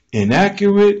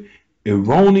 Inaccurate,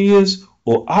 erroneous,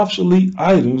 or obsolete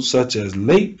items such as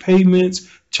late payments,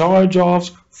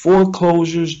 charge-offs,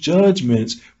 foreclosures,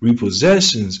 judgments,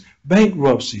 repossessions,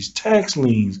 bankruptcies, tax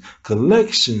liens,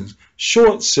 collections,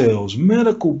 short sales,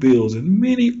 medical bills, and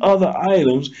many other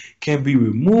items can be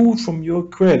removed from your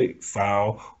credit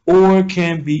file or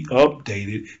can be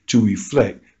updated to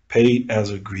reflect paid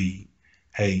as agreed.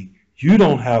 Hey, you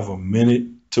don't have a minute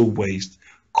to waste.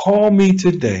 Call me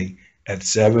today at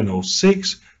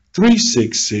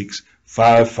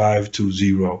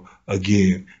 706-366-5520.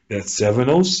 Again, that's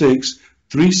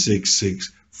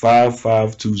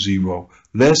 706-366-5520.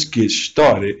 Let's get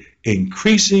started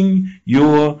increasing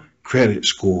your credit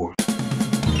score.